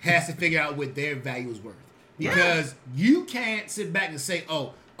has to figure out what their value is worth. Because you can't sit back and say,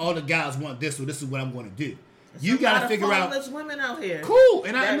 oh, all the guys want this, so this is what I'm going to do. You got to figure out. There's women out here. Cool.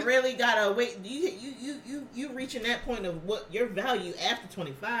 And that really gotta wait. You reaching that point of what your value after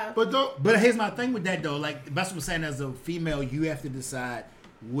 25. But here's my thing with that though. Like that's what I'm saying. As a female, you have to decide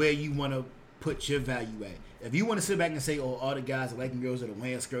where you want to put your value at. If you want to sit back and say, "Oh, all the guys are liking girls that are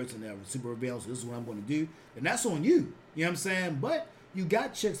wearing skirts and they're super rebels, so this is what I'm going to do," then that's on you. You know what I'm saying? But you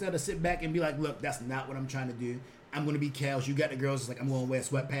got chicks that'll sit back and be like, "Look, that's not what I'm trying to do. I'm going to be casual." You got the girls that's like, "I'm going to wear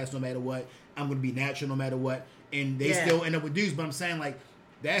sweatpants no matter what. I'm going to be natural no matter what." And they still end up with dudes. But I'm saying like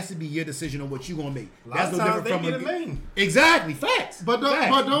that has to be your decision on what you going to make. That's no different from the main. Exactly, facts. But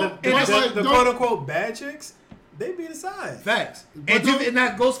don't. The quote unquote bad chicks, they be the side. Facts. And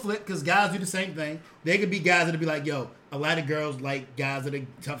that goes flip because guys do the same thing. They could be guys that'll be like, yo, a lot of girls like guys that are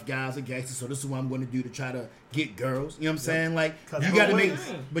tough guys or gangsters, so this is what I'm going to do to try to get girls. You know what I'm saying? Like, you got to make,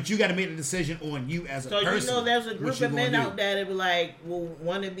 but you got to make the decision on you as a person. So there's a group of men out there that be like, will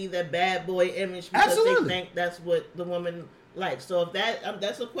want to be the bad boy image because they think that's what the woman likes. So if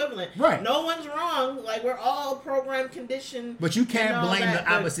that's equivalent. Right. No one's wrong. Like, we're all programmed, conditioned. But you can't blame the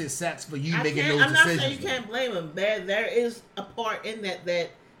opposite sex for you making those decisions. I'm not saying you can't blame them. There is a part in that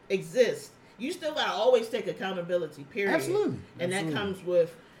exists. You still gotta always take accountability, period. Absolutely. And that comes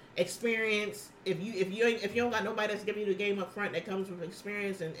with experience. If you don't got nobody that's giving you the game up front, that comes with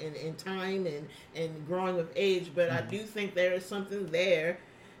experience and time and growing with age. But I do think there is something there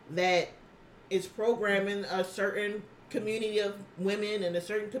that is programming a certain community of women and a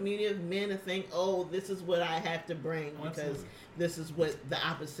certain community of men to think, oh, this is what I have to bring because this is what the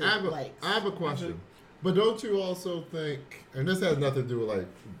opposite likes. I have a question. But don't you also think, and this has nothing to do with like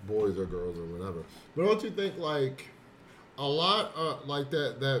boys or girls or whatever, but don't you think like a lot like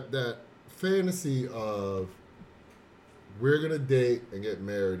that fantasy of we're gonna date and get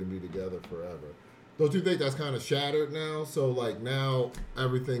married and be together forever. Don't you think that's kind of shattered now? So like now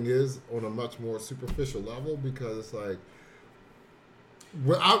everything is on a much more superficial level because it's like,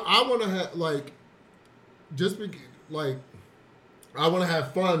 well, I want to have like, I want to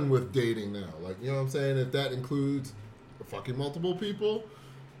have fun with dating now. Like, you know what I'm saying? If that includes fucking multiple people,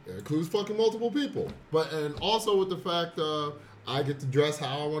 it includes fucking multiple people. But and also with the fact I get to dress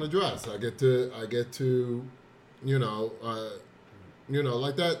how I want to dress. I get to, like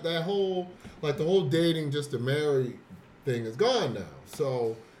that whole, like the whole dating just to marry thing is gone now.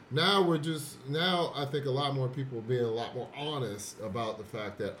 So now I think a lot more people are being a lot more honest about the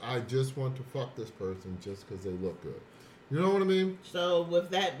fact that I just want to fuck this person just because they look good. You know what I mean? So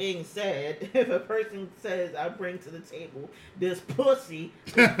with that being said, if a person says I bring to the table this pussy,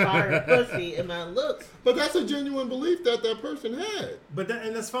 this fire pussy, and my looks, but that's a genuine belief that person had.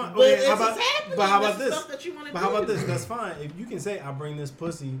 And that's fine. But Okay, how about this? Stuff that you want to But how about this? That's fine. If you can say I bring this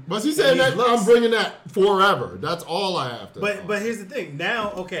pussy, but she's saying that I'm bringing that forever. That's all I have to. But here's the thing.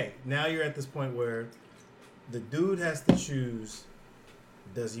 Now you're at this point where the dude has to choose.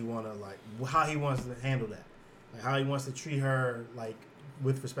 Does he want to like how he wants to handle that? Like how he wants to treat her, like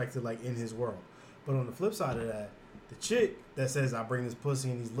with respect to like in his world. But on the flip side of that, the chick that says I bring this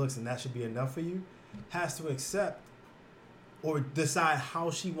pussy and these looks and that should be enough for you, has to accept or decide how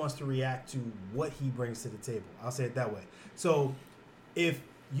she wants to react to what he brings to the table. I'll say it that way. So if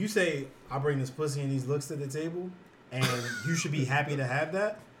you say I bring this pussy and these looks to the table, and you should be happy to have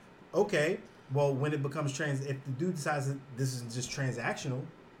that, okay. Well, when it becomes if the dude decides that this is just transactional,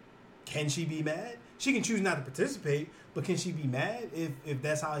 can she be mad? She can choose not to participate, but can she be mad if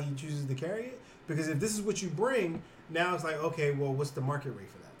that's how he chooses to carry it? Because if this is what you bring, now it's like, okay, well, what's the market rate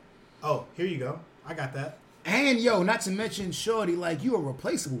for that? Oh, here you go. I got that. And, not to mention, shorty, like, you are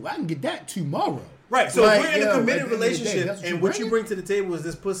replaceable. I can get that tomorrow. Right, so like, if we're in a committed relationship day, and what you bring to the table is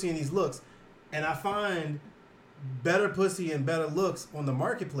this pussy and these looks, and I find better pussy and better looks on the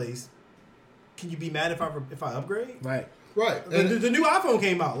marketplace, can you be mad if I upgrade? Right. Right. And the new iPhone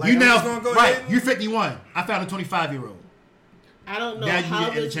came out. Like, you I'm now, just gonna go right, ahead and, you're 51. I found a 25-year-old. I don't know Now you how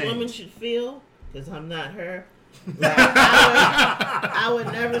get this interchange. woman should feel because I'm not her. Like, I would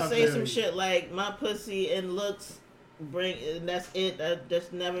never say some shit like my pussy and looks bring, and that's it.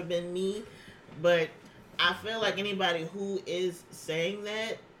 That's never been me. But I feel like anybody who is saying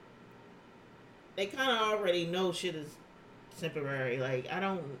that, they kind of already know shit is temporary. Like I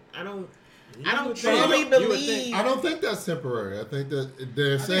don't truly believe. I don't think that's temporary. I think that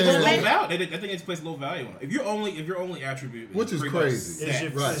they're saying It's low value. I think it's placed low value on. If your only attribute, which is crazy,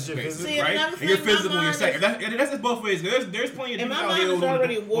 sex, right? See, right? another And your thing, my physical, your mind sex. is- That's both ways. There's plenty of And dudes my out mind here is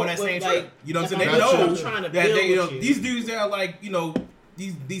already on warped that same with, trip. like, You know what I'm if saying? I'm They know trying to that build they, with you. these dudes that are like,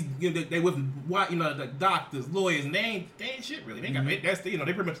 these they with the doctors, lawyers, and they ain't shit really. They got that's they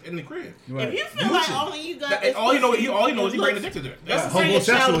pretty much in the crib. Right. If you feel like all you got, is All he knows pussy, he bring the dick to them. That's don't bring a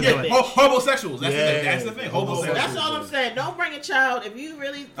child with Homosexual that joint. bitch. homosexuals. That's Yeah. the thing. Homosexuals. That's all I'm saying. Don't bring a child. If you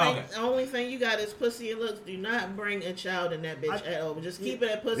really think Okay. the only thing you got is pussy and looks, do not bring a child in that bitch at all. But just keep it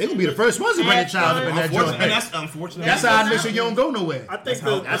at pussy. They're going to be the first ones to bring a child up in that joint. And that's unfortunate. That's how I make sure you don't go nowhere. I think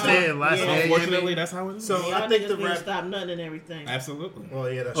That's it. Last Yeah. day. Unfortunately, that's how it is. So Y'all I think niggas the need to rap. stop nothing and everything. Absolutely. Well,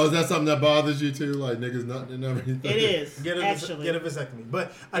 yeah, that's Oh, is that something that bothers you too? Like niggas nutting and everything? It is get a actually. vasectomy. But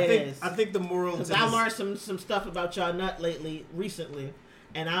It I is. think the moral to Because this, I learned some stuff about y'all nut recently,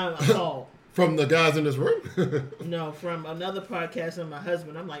 and I'm appalled. From the guys in this room? No, from another podcast and my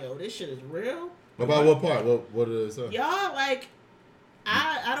husband. I'm like, oh, this shit is real. About what part? What did it say? Y'all like,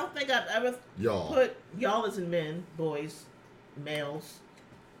 I don't think I've ever Y'all. put y'all as in men, boys, males.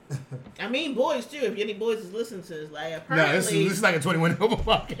 I mean boys too. If any boys is listening to this, like No, apparently, this is like a 21 and over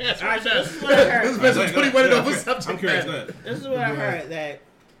podcast. Right now. this is what I heard. This is a 21 and over I'm subject curious. matter. This is what I heard that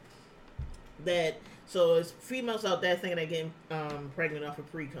so it's females out there thinking they're getting pregnant off of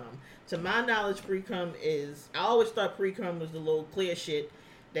pre-cum. To my knowledge, pre-cum is, I always thought pre-cum was the little clear shit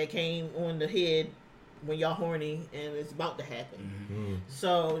that came on the head when y'all horny and it's about to happen.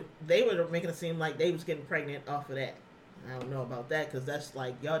 So they were making it seem like they was getting pregnant off of that. I don't know about that because that's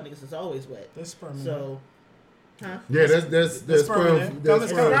like y'all niggas is always wet. There's sperm in So, huh? Yeah, there's sperm in there. sperm. There's There's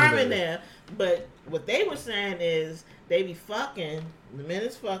sperm Sperm in there. But what they were saying is they be fucking, the men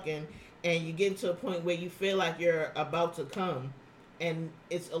is fucking, and you get to a point where you feel like you're about to come, and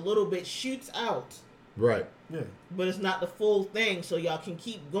it's a little bit shoots out. Right. Yeah. But it's not the full thing, so y'all can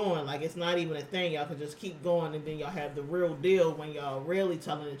keep going. Like, it's not even a thing. Y'all can just keep going, and then y'all have the real deal when y'all really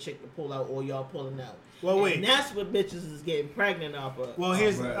telling the chick to pull out or y'all pulling out. Well, wait. And that's what bitches is getting pregnant off of. Well,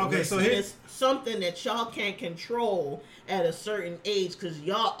 here's right. okay. So And here's it's something that y'all can't control at a certain age because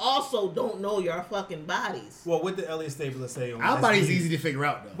y'all also don't know your fucking bodies. well, what did Elliot Stapler say on Our SVU? body's easy to figure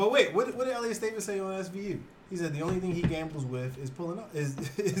out though. But wait, what did Elliot Stapler say on SVU? He said the only thing he gambles with is pulling out is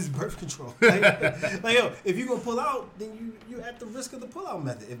birth control. Like yo, if you gonna pull out, then you at the risk of the pull-out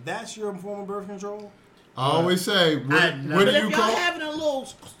method. If that's your form of birth control, I always say, what I do know. But you if y'all call? having a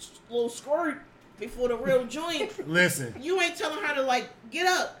little squirt before the real joint, Listen, you ain't telling her to like get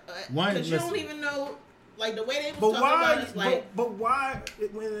up One, because you don't listen. even know like the way they was but talking why? about is like But why?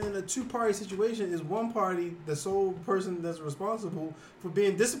 When in a two-party situation, is one party the sole person that's responsible for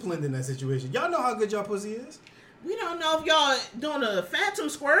being disciplined in that situation? Y'all know how good y'all pussy is. we don't know if y'all doing a phantom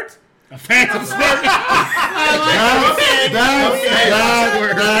squirt. a phantom squirt.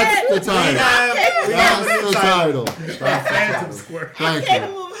 That's the title. That's the title. Phantom squirt. Thank you.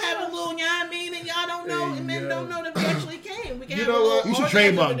 Capable of having a little, you know what I mean, and y'all don't know, and men don't know that we actually came. We can You have know a what? little You should orgasm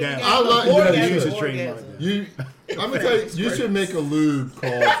trademark and then that. we I can like- have you an know, you orgasm. should trademark that. I'm gonna tell you, you should make a lube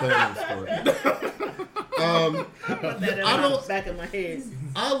called Phantom Squirt. Put that in I the don't- back of my head.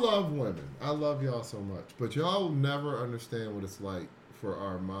 I love women. I love y'all so much, but y'all will never understand what it's like for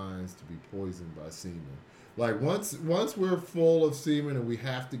our minds to be poisoned by semen. Like once we're full of semen and we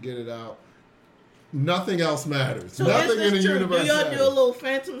have to get it out, nothing else matters. So Nothing is in the this true? universe Do y'all matters. do a little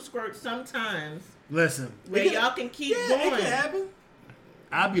phantom squirt sometimes Listen, where y'all can keep Yeah, it going? can happen.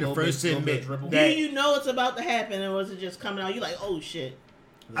 I'll be the Little first bit- to little bit admit dribble. Do that you know it's about to happen, or was it just coming out? You like, oh shit.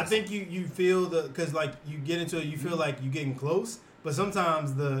 I think you feel because like you get into it, you feel like you're getting close, but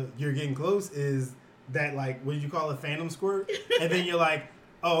sometimes you're getting close is that like what do you call it, phantom squirt, and then you're like,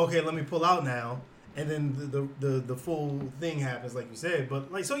 oh okay, let me pull out now, and then the full thing happens like you said.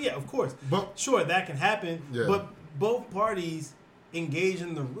 But like so yeah, of course, But sure that can happen, Yeah. but both parties engage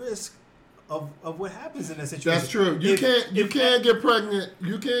in the risk of what happens in that situation. that's true. You If- can't get pregnant.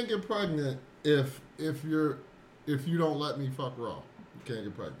 You can't get pregnant if you don't let me fuck raw. You can't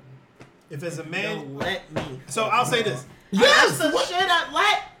get pregnant. if as a man. Don't let me. So I'll say this. That's the shit I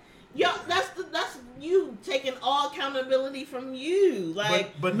like. Yo, that's you taking all accountability from you.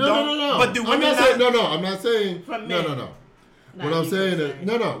 Like, But No, don't, no, no, no. But do I'm women not saying no, no. I'm not saying From no, men. no. not What I'm you saying per is se.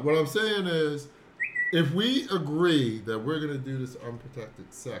 no, no. What I'm saying is, if we agree that we're gonna do this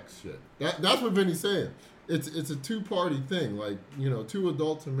unprotected sex shit, that's what Vinny's saying. It's a two-party thing. Like two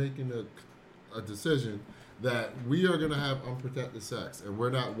adults are making a decision that we are gonna have unprotected sex, and we're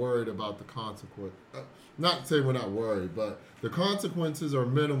not worried about the consequence. Not to say we're not worried, but the consequences are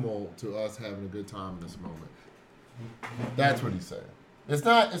minimal to us having a good time in this moment. That's what he's saying. It's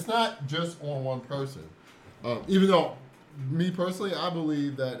not just on one person. Even though, me personally, I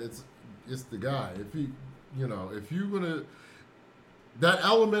believe that it's the guy. If you're gonna, that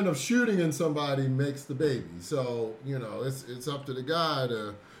element of shooting in somebody makes the baby. So it's up to the guy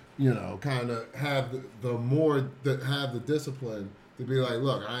to kind of have have the discipline to be like,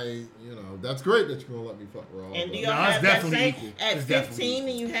 look, that's great that you're gonna let me fuck raw. and do but- y'all No, it's have that definitely same equal. at It's definitely 15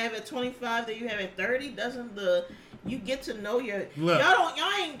 and you have at 25 that you have at 30? Doesn't you get to know your Look. y'all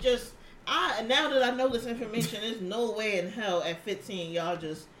ain't just now that I know this information, there's no way in hell at 15 y'all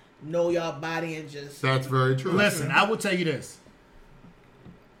just know y'all body and just That's very true. Listen, I will tell you this.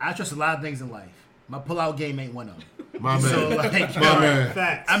 I trust a lot of things in life. My pull-out game ain't one of them. my man, So, like, my man.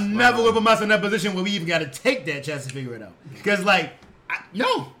 Facts. I'm never going to put myself in that position where we even got to take that chance to figure it out. Because,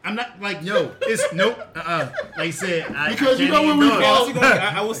 I'm not, it's nope. Like you said, Because you know can't when even we do it. fall- Also,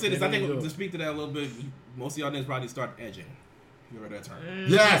 I will say this. I Yeah, think yeah. to speak to that a little bit, most of y'all niggas probably start edging. You heard that term.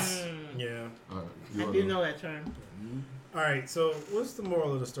 Yes. Yeah. All right, I you do are- know that term. All right. So what's the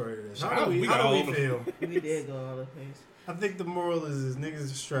moral of the story to this? How do We we, got how do all we the- feel? We did go all the place. I think the moral is niggas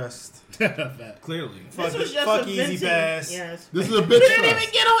are stressed. Clearly. Fuck, This was just fuck a Easy venting. Pass. Yes. This is a bitch We didn't fest.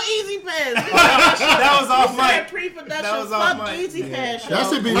 even get on Easy Pass. That was off That mic. pre-production. That was off Fuck mic. Easy Pass. That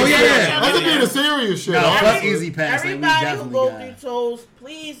show. should be Oh, yeah. that should be the serious shit. No, fuck honestly. Easy Pass. Like, we Everybody who definitely go got through it. tolls,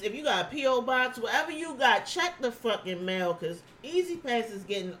 please, if you got a P.O. box, whatever you got, check the fucking mail, because Easy Pass is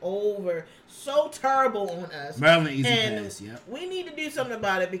getting over so terrible on us. Maryland Easy And Pass, yeah. we need to do something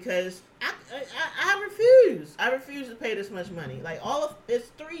about it, because I refuse. I refuse to pay this much money. Like, there's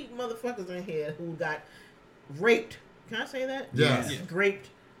 3 motherfuckers in here who got raped. Can I say that? Yes. Yeah. Graped.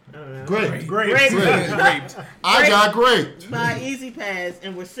 I don't know. Great. Great. Great. Raped. I got great. By Easy Pass,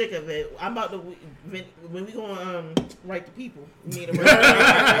 and we're sick of it. I'm about to when we gonna write the people. We need to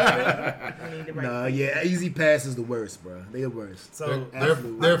write. We need to write Nah, the yeah, Easy Pass is the worst, bro. They the worst. So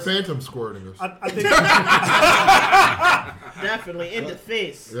They're phantom squirting us. I think Definitely in the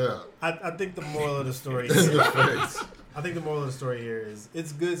face. Yeah. I think the moral of the story. In the face. I think the moral of the story here is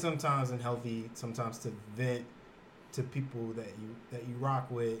it's good sometimes and healthy sometimes to vent to people that you rock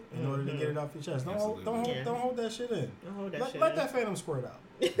with in order to get it off your chest. Don't hold that shit in. Don't hold that shit Let in. that phantom squirt out.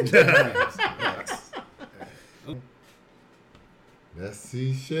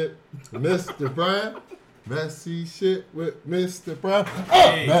 Messy shit, Mr. Brown. Messy shit with Mr. Brown.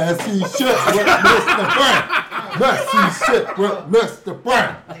 Hey. Messy shit with Mr. Brown. Messy shit with Mr.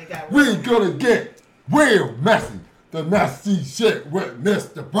 Brown. We gonna get real messy. The messy shit with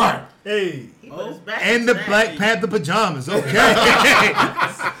Mr. Brown. Hey. And the Black Panther pajamas. Okay.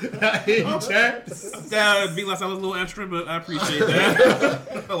 That be like I was a little extra, but I appreciate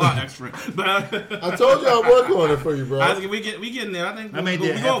that. A lot extra, but I told you I'd work on it for you, bro. I think we getting there. I think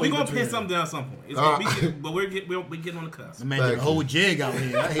we're gonna pin something down at some point. But we're getting on the cusp. The man did a whole jig out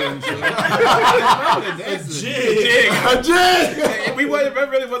here. I hear you. A jig. We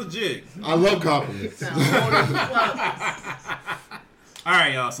really was a jig. I love compliments. All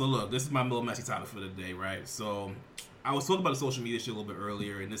right, y'all. So look, this is my little messy topic for the day, right? So I was talking about the social media shit a little bit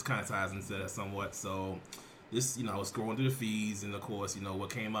earlier, and this kind of ties into that somewhat. So this, I was scrolling through the feeds, and of course,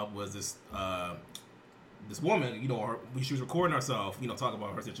 what came up was this this woman, she was recording herself, talking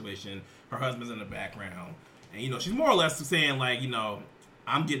about her situation. Her husband's in the background, and she's more or less saying like,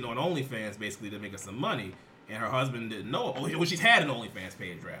 I'm getting on OnlyFans basically to make us some money, and her husband didn't know. Well, she's had an OnlyFans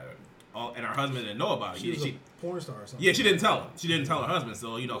page rather. And her husband didn't know about it. She was a porn star or something. Yeah, she didn't tell him. She didn't tell her husband.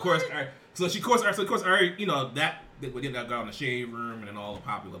 So of course, that we did that guy on the Shade Room and in all the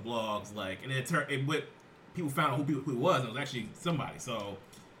popular blogs, like, and people found out who he was. And it was actually somebody. So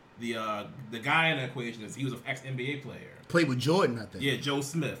the guy in the equation he was an ex-NBA player. Played with Jordan, I think. Yeah, Joe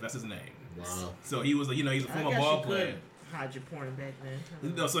Smith. That's his name. Wow. So he was he's a former ball player. Hide your porn back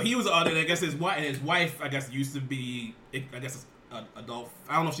then. No, so he was I guess his wife I guess used to be adult.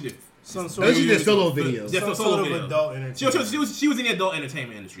 I don't know if she did. She did solo videos. Yeah, solo videos. Adult entertainment. She was in the adult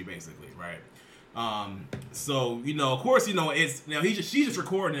entertainment industry basically, right? So of course, it's she's just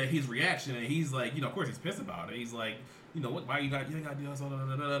recording his reaction, and he's like, of course he's pissed about it. He's like, what? Why you ain't got to do this?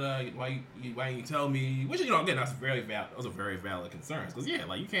 Why you tell me? Which again, that's very valid. Those are very valid concerns because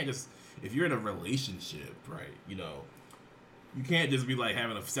like you can't just if you're in a relationship, right? You can't just be like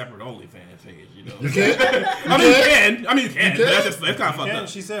having a separate OnlyFans page, You can't. I mean, you can. That's kind of fucked up.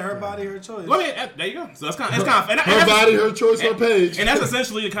 She said her body, her choice. Well, there you go. So that's kind of her body, her choice, her page. And that's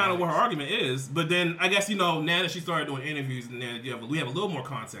essentially kind of what her argument is. But then I guess now that she started doing interviews, and then we have a little more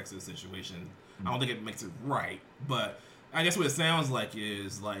context to the situation. I don't think it makes it right, but I guess what it sounds like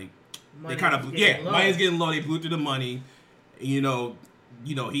is like they kind of money's getting low. They blew through the money.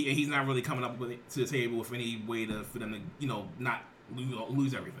 He's not really coming up to the table with any way for them to not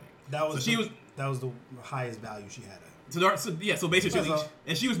lose everything. That was the highest value she had. So basically,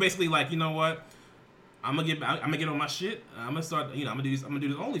 and she was basically like, you know what, I'm gonna get on my shit. I'm gonna start, I'm gonna do this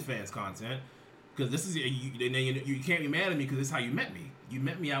OnlyFans content because this is you can't be mad at me because this is how you met me. You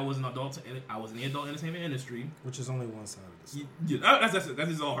met me. I was in the adult entertainment industry, which is only one side of this. That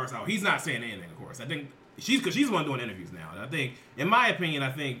is all her side. He's not saying anything, of course. I think. She's the one doing interviews now. And I think, in my opinion,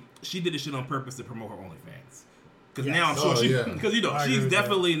 she did this shit on purpose to promote her OnlyFans. Because now I'm sure she's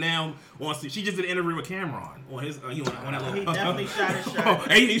definitely now wants to. She just did an interview with Cameron on his. On that little. He definitely shot a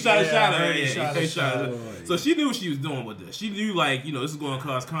shot. He shot a shot. So she knew what she was doing with this. She knew this is going to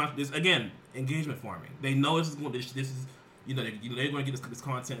cause this again engagement farming. They know this is going. This is they're going to get this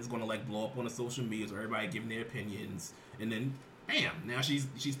content is going to blow up on the social media, so everybody giving their opinions, and then. Bam! Now she's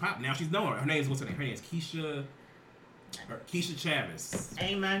popped. Now she's known. Her name is Keisha Chavez.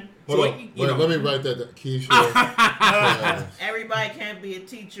 Amen. Hold on. Let me write that down. Keisha. Everybody can't be a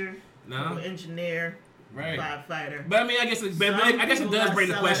teacher, no engineer, right? Firefighter. But I mean, I guess it does bring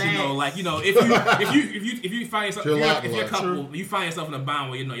the question though. Like if you find yourself if you're a couple, you find yourself in a bind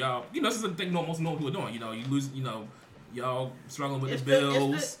where y'all this is the thing most people are doing. You lose y'all struggling with the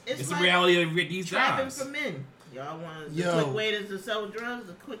bills. It's the reality of these jobs. Trapping for men. Y'all want the quick way to sell drugs?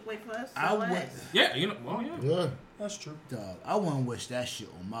 The quick way for us? Yeah. Yeah. That's true. Dog, I wouldn't wish that shit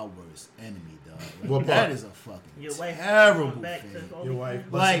on my worst enemy, dog. What that part? is a fucking your wife terrible thing. Your wife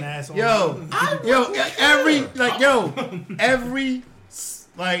busting ass on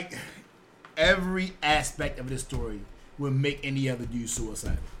every aspect of this story would make any other dude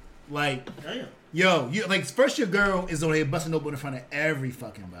suicidal. Like, damn. First your girl is on here busting open in front of every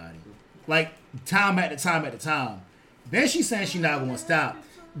fucking body. Like, time at the time. Then she's saying she's not going to stop.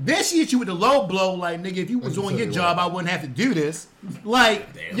 Then she hit you with the low blow, like, nigga, if you was Like you on said your you job, were. I wouldn't have to do this.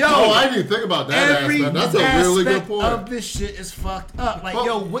 Like, Damn. yo, Oh, I didn't even think about that every aspect. That's a really good aspect point. of this shit is fucked up. Like, But-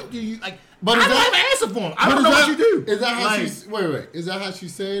 yo, what do you like? but I is don't that- have an answer for him. I But don't is know that- what you do. Is that how Like, she's? Wait. Is that how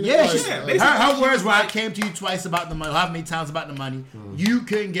she's saying it? Yeah, Like, she's, Yeah, her, basically, her she words was were, I like- came to you twice about the money, however many times about the money. You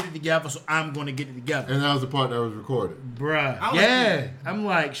couldn't get it together, so I'm going to get it together. And that was the part that was recorded. Bruh. I like Yeah. it. I'm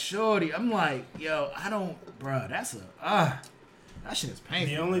like, shorty. I'm like, yo, I don't, bruh, that's a, that shit is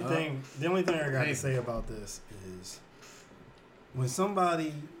painful. The only dog. thing I got to say about this is when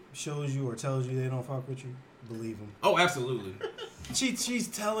somebody shows you or tells you they don't fuck with you, believe them. Oh, absolutely. She's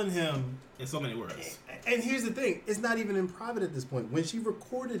telling him, In so many words. and here's the thing: it's not even in private at this point. When she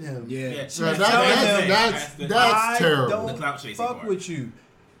recorded him, Yeah. Yeah. she Yeah, was that's telling him, that's I terrible. The don't clout chasing fuck part. with you.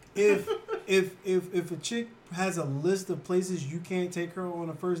 If a chick has a list of places you can't take her on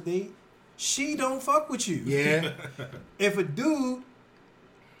a first date, she don't fuck with you. Yeah. If a dude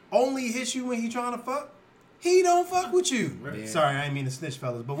only hits you when he trying to fuck, he don't fuck with you. Right. Sorry, I didn't mean to snitch,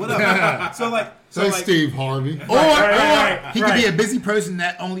 fellas, but whatever. so like, Thanks, Steve Harvey. Or, right, he could be right. a busy person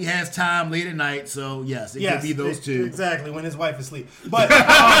that only has time late at night. So yes, it could be those two. exactly when his wife is asleep. But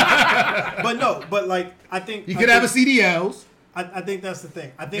but like I think He could have a CDLs, I think that's the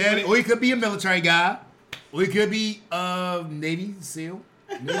thing. I think and, or he could be a military guy, or he could be Navy SEAL.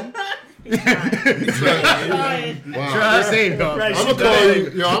 Navy? Trying. Wow. Try to save him. Right. I'm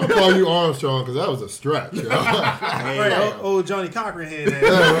gonna call you Armstrong because that was a stretch. Yo. right, old Johnny Cochran head.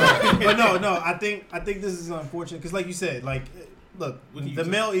 But no, I think this is unfortunate because, like you said, like look, What do you the say?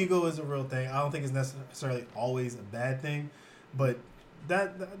 male ego is a real thing. I don't think it's necessarily always a bad thing, but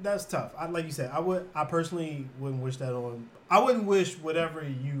that's tough. Like you said, I personally wouldn't wish that on. I wouldn't wish whatever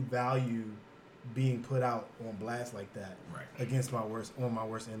you value being put out on blast like that Right. against my worst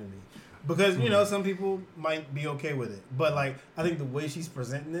enemy. Because you know some people might be okay with it, but like I think the way she's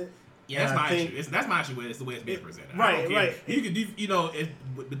presenting it, Yeah, that's and I my think- issue. That's my issue with it. It's the way it's being presented. Right, I don't care. right. You could do,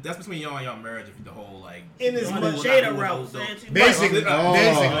 but that's between y'all and y'all marriage. If the whole like In as who much- will Jada not, who route, will saying don't. too Basically, Oh,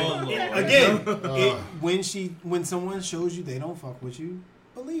 basically. Lord. Again, when someone shows you they don't fuck with you,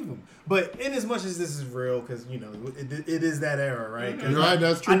 believe them. But in as much as this is real, because you know it is that era, right? 'Cause Right,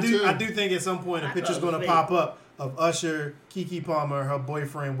 that's true, too. I do think at some point a I picture's thought it going was to fake. pop up of Usher, Keke Palmer, her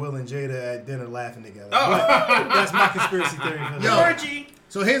boyfriend Will, and Jada at dinner laughing together. Oh. But that's my conspiracy theory. For Yo. that. Orgy.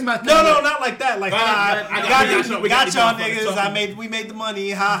 So here's my thing. No, not like that. Like, I got got- we got y'all the niggas. motherfuckers. We made the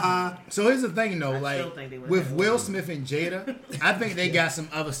money. Ha ha. So here's the thing, though. I Like still think they would with have Will one. Smith and Jada, I think they got some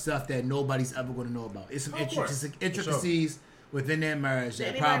other stuff that nobody's ever going to know about. It's some Of course. intricacies within their marriage Did that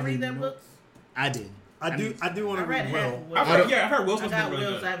anybody probably read them books? I did. I do want I to read read half Will. of Will. I've heard Will I Smith's got been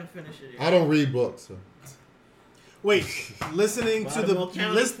really Will's. I good. haven't finished it yet. I don't read books. So. Wait, listening to the Baltimore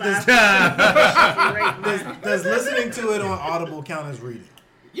County, list. five- Does listening to it on Audible count as reading?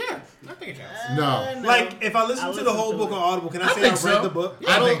 Yeah, I think it counts. No. Like, if I listen to the whole book on Audible, can I say think I so. read the book?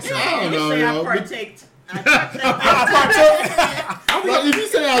 I think so. I don't You know, say I yo. But- partaked. I partaked. Like, if you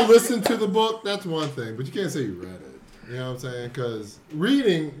say I listened to the book, that's one thing, but you can't say you read it. You know what I'm saying? Because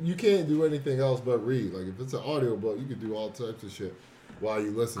reading, you can't do anything else but read. Like, if it's an audio book, you can do all types of shit while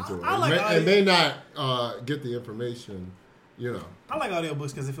you listen to it. I like It may not get the information, you know. I like audiobooks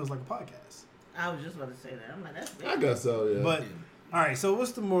because it feels like a podcast. I was just about to say that. I'm like, that's I big. guess so, yeah. But, all right, so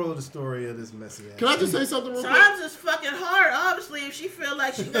what's the moral of the story of this messy ass? Can I just say something real quick? Times is fucking hard. Obviously, if she feel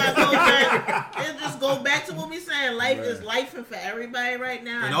like she gotta go back, and just go back to what we saying. Life is life for everybody right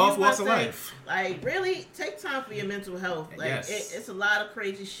now. In I all do wanna walks of say, life. Like, really, take time for your mental health. Like, Yes. it's a lot of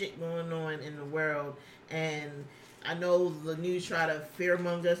crazy shit going on in the world, and I know the news try to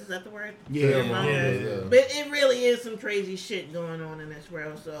fearmonger us. Is that the word? Yeah. Fearmonger. Yeah. But it really is some crazy shit going on in this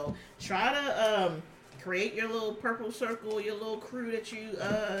world. So try to create your little purple circle, your little crew that you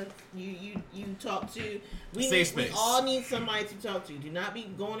talk to. We space. all need somebody to talk to. Do not be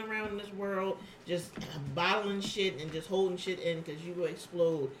going around in this world just bottling shit and just holding shit in because you will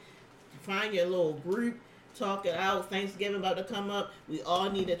explode. Find your little group. Talk it out. Thanksgiving about to come up. We all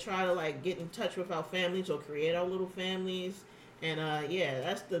need to try to like get in touch with our families or create our little families. And yeah,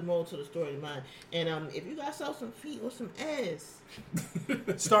 that's the moral to the story of mine. And if you got some feet or some ass,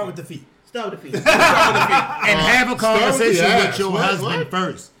 Start with the feet. start with the feet. And have a conversation ass. with your What? husband What?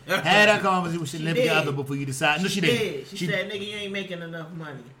 first. Have that conversation with your She significant did. other before you decide. No, she didn't. She said, "Nigga, you ain't making enough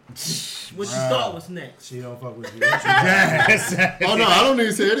money." What you thought was next? She don't fuck with you. Yes. Oh, no, I don't need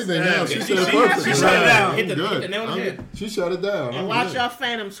to say anything now. She said it perfectly. she shut it down. Hit the Good. nail on the head. She shut it down. And I'm watch good. y'all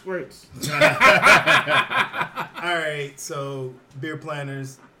phantom squirts. All right, so beer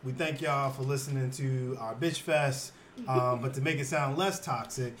planners, we thank y'all for listening to our bitch fest. But to make it sound less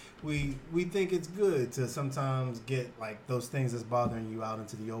toxic, we think it's good to sometimes get like those things that's bothering you out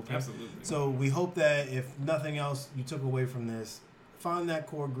into the open. Absolutely. So we hope that if nothing else you took away from this, find that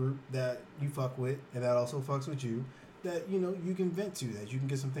core group that you fuck with and that also fucks with you, that you can vent to, that you can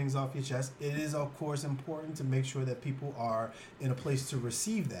get some things off your chest. It is of course important to make sure that people are in a place to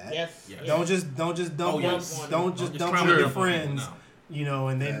receive that. Yes. Don't just dump on your friends.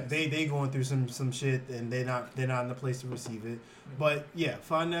 And then they going through some shit and they're not in a place to receive it. But yeah,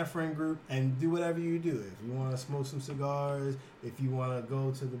 find that friend group and do whatever you do. If you want to smoke some cigars, if you want to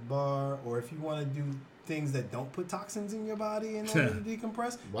go to the bar, or if you want to do things that don't put toxins in your body in order to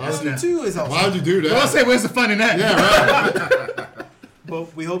decompress, that too is awesome. Why'd you do that? Don't say where's the fun in that? Yeah, right.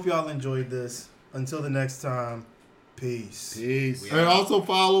 But we hope y'all enjoyed this. Until the next time, peace. And also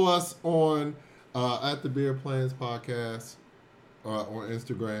follow us on at the Beer Plans Podcast on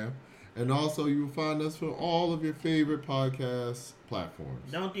Instagram. And also you will find us from all of your favorite podcast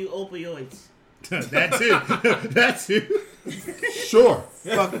platforms. Don't do opioids. That too. Sure.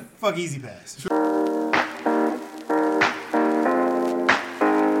 Fuck Easy Pass.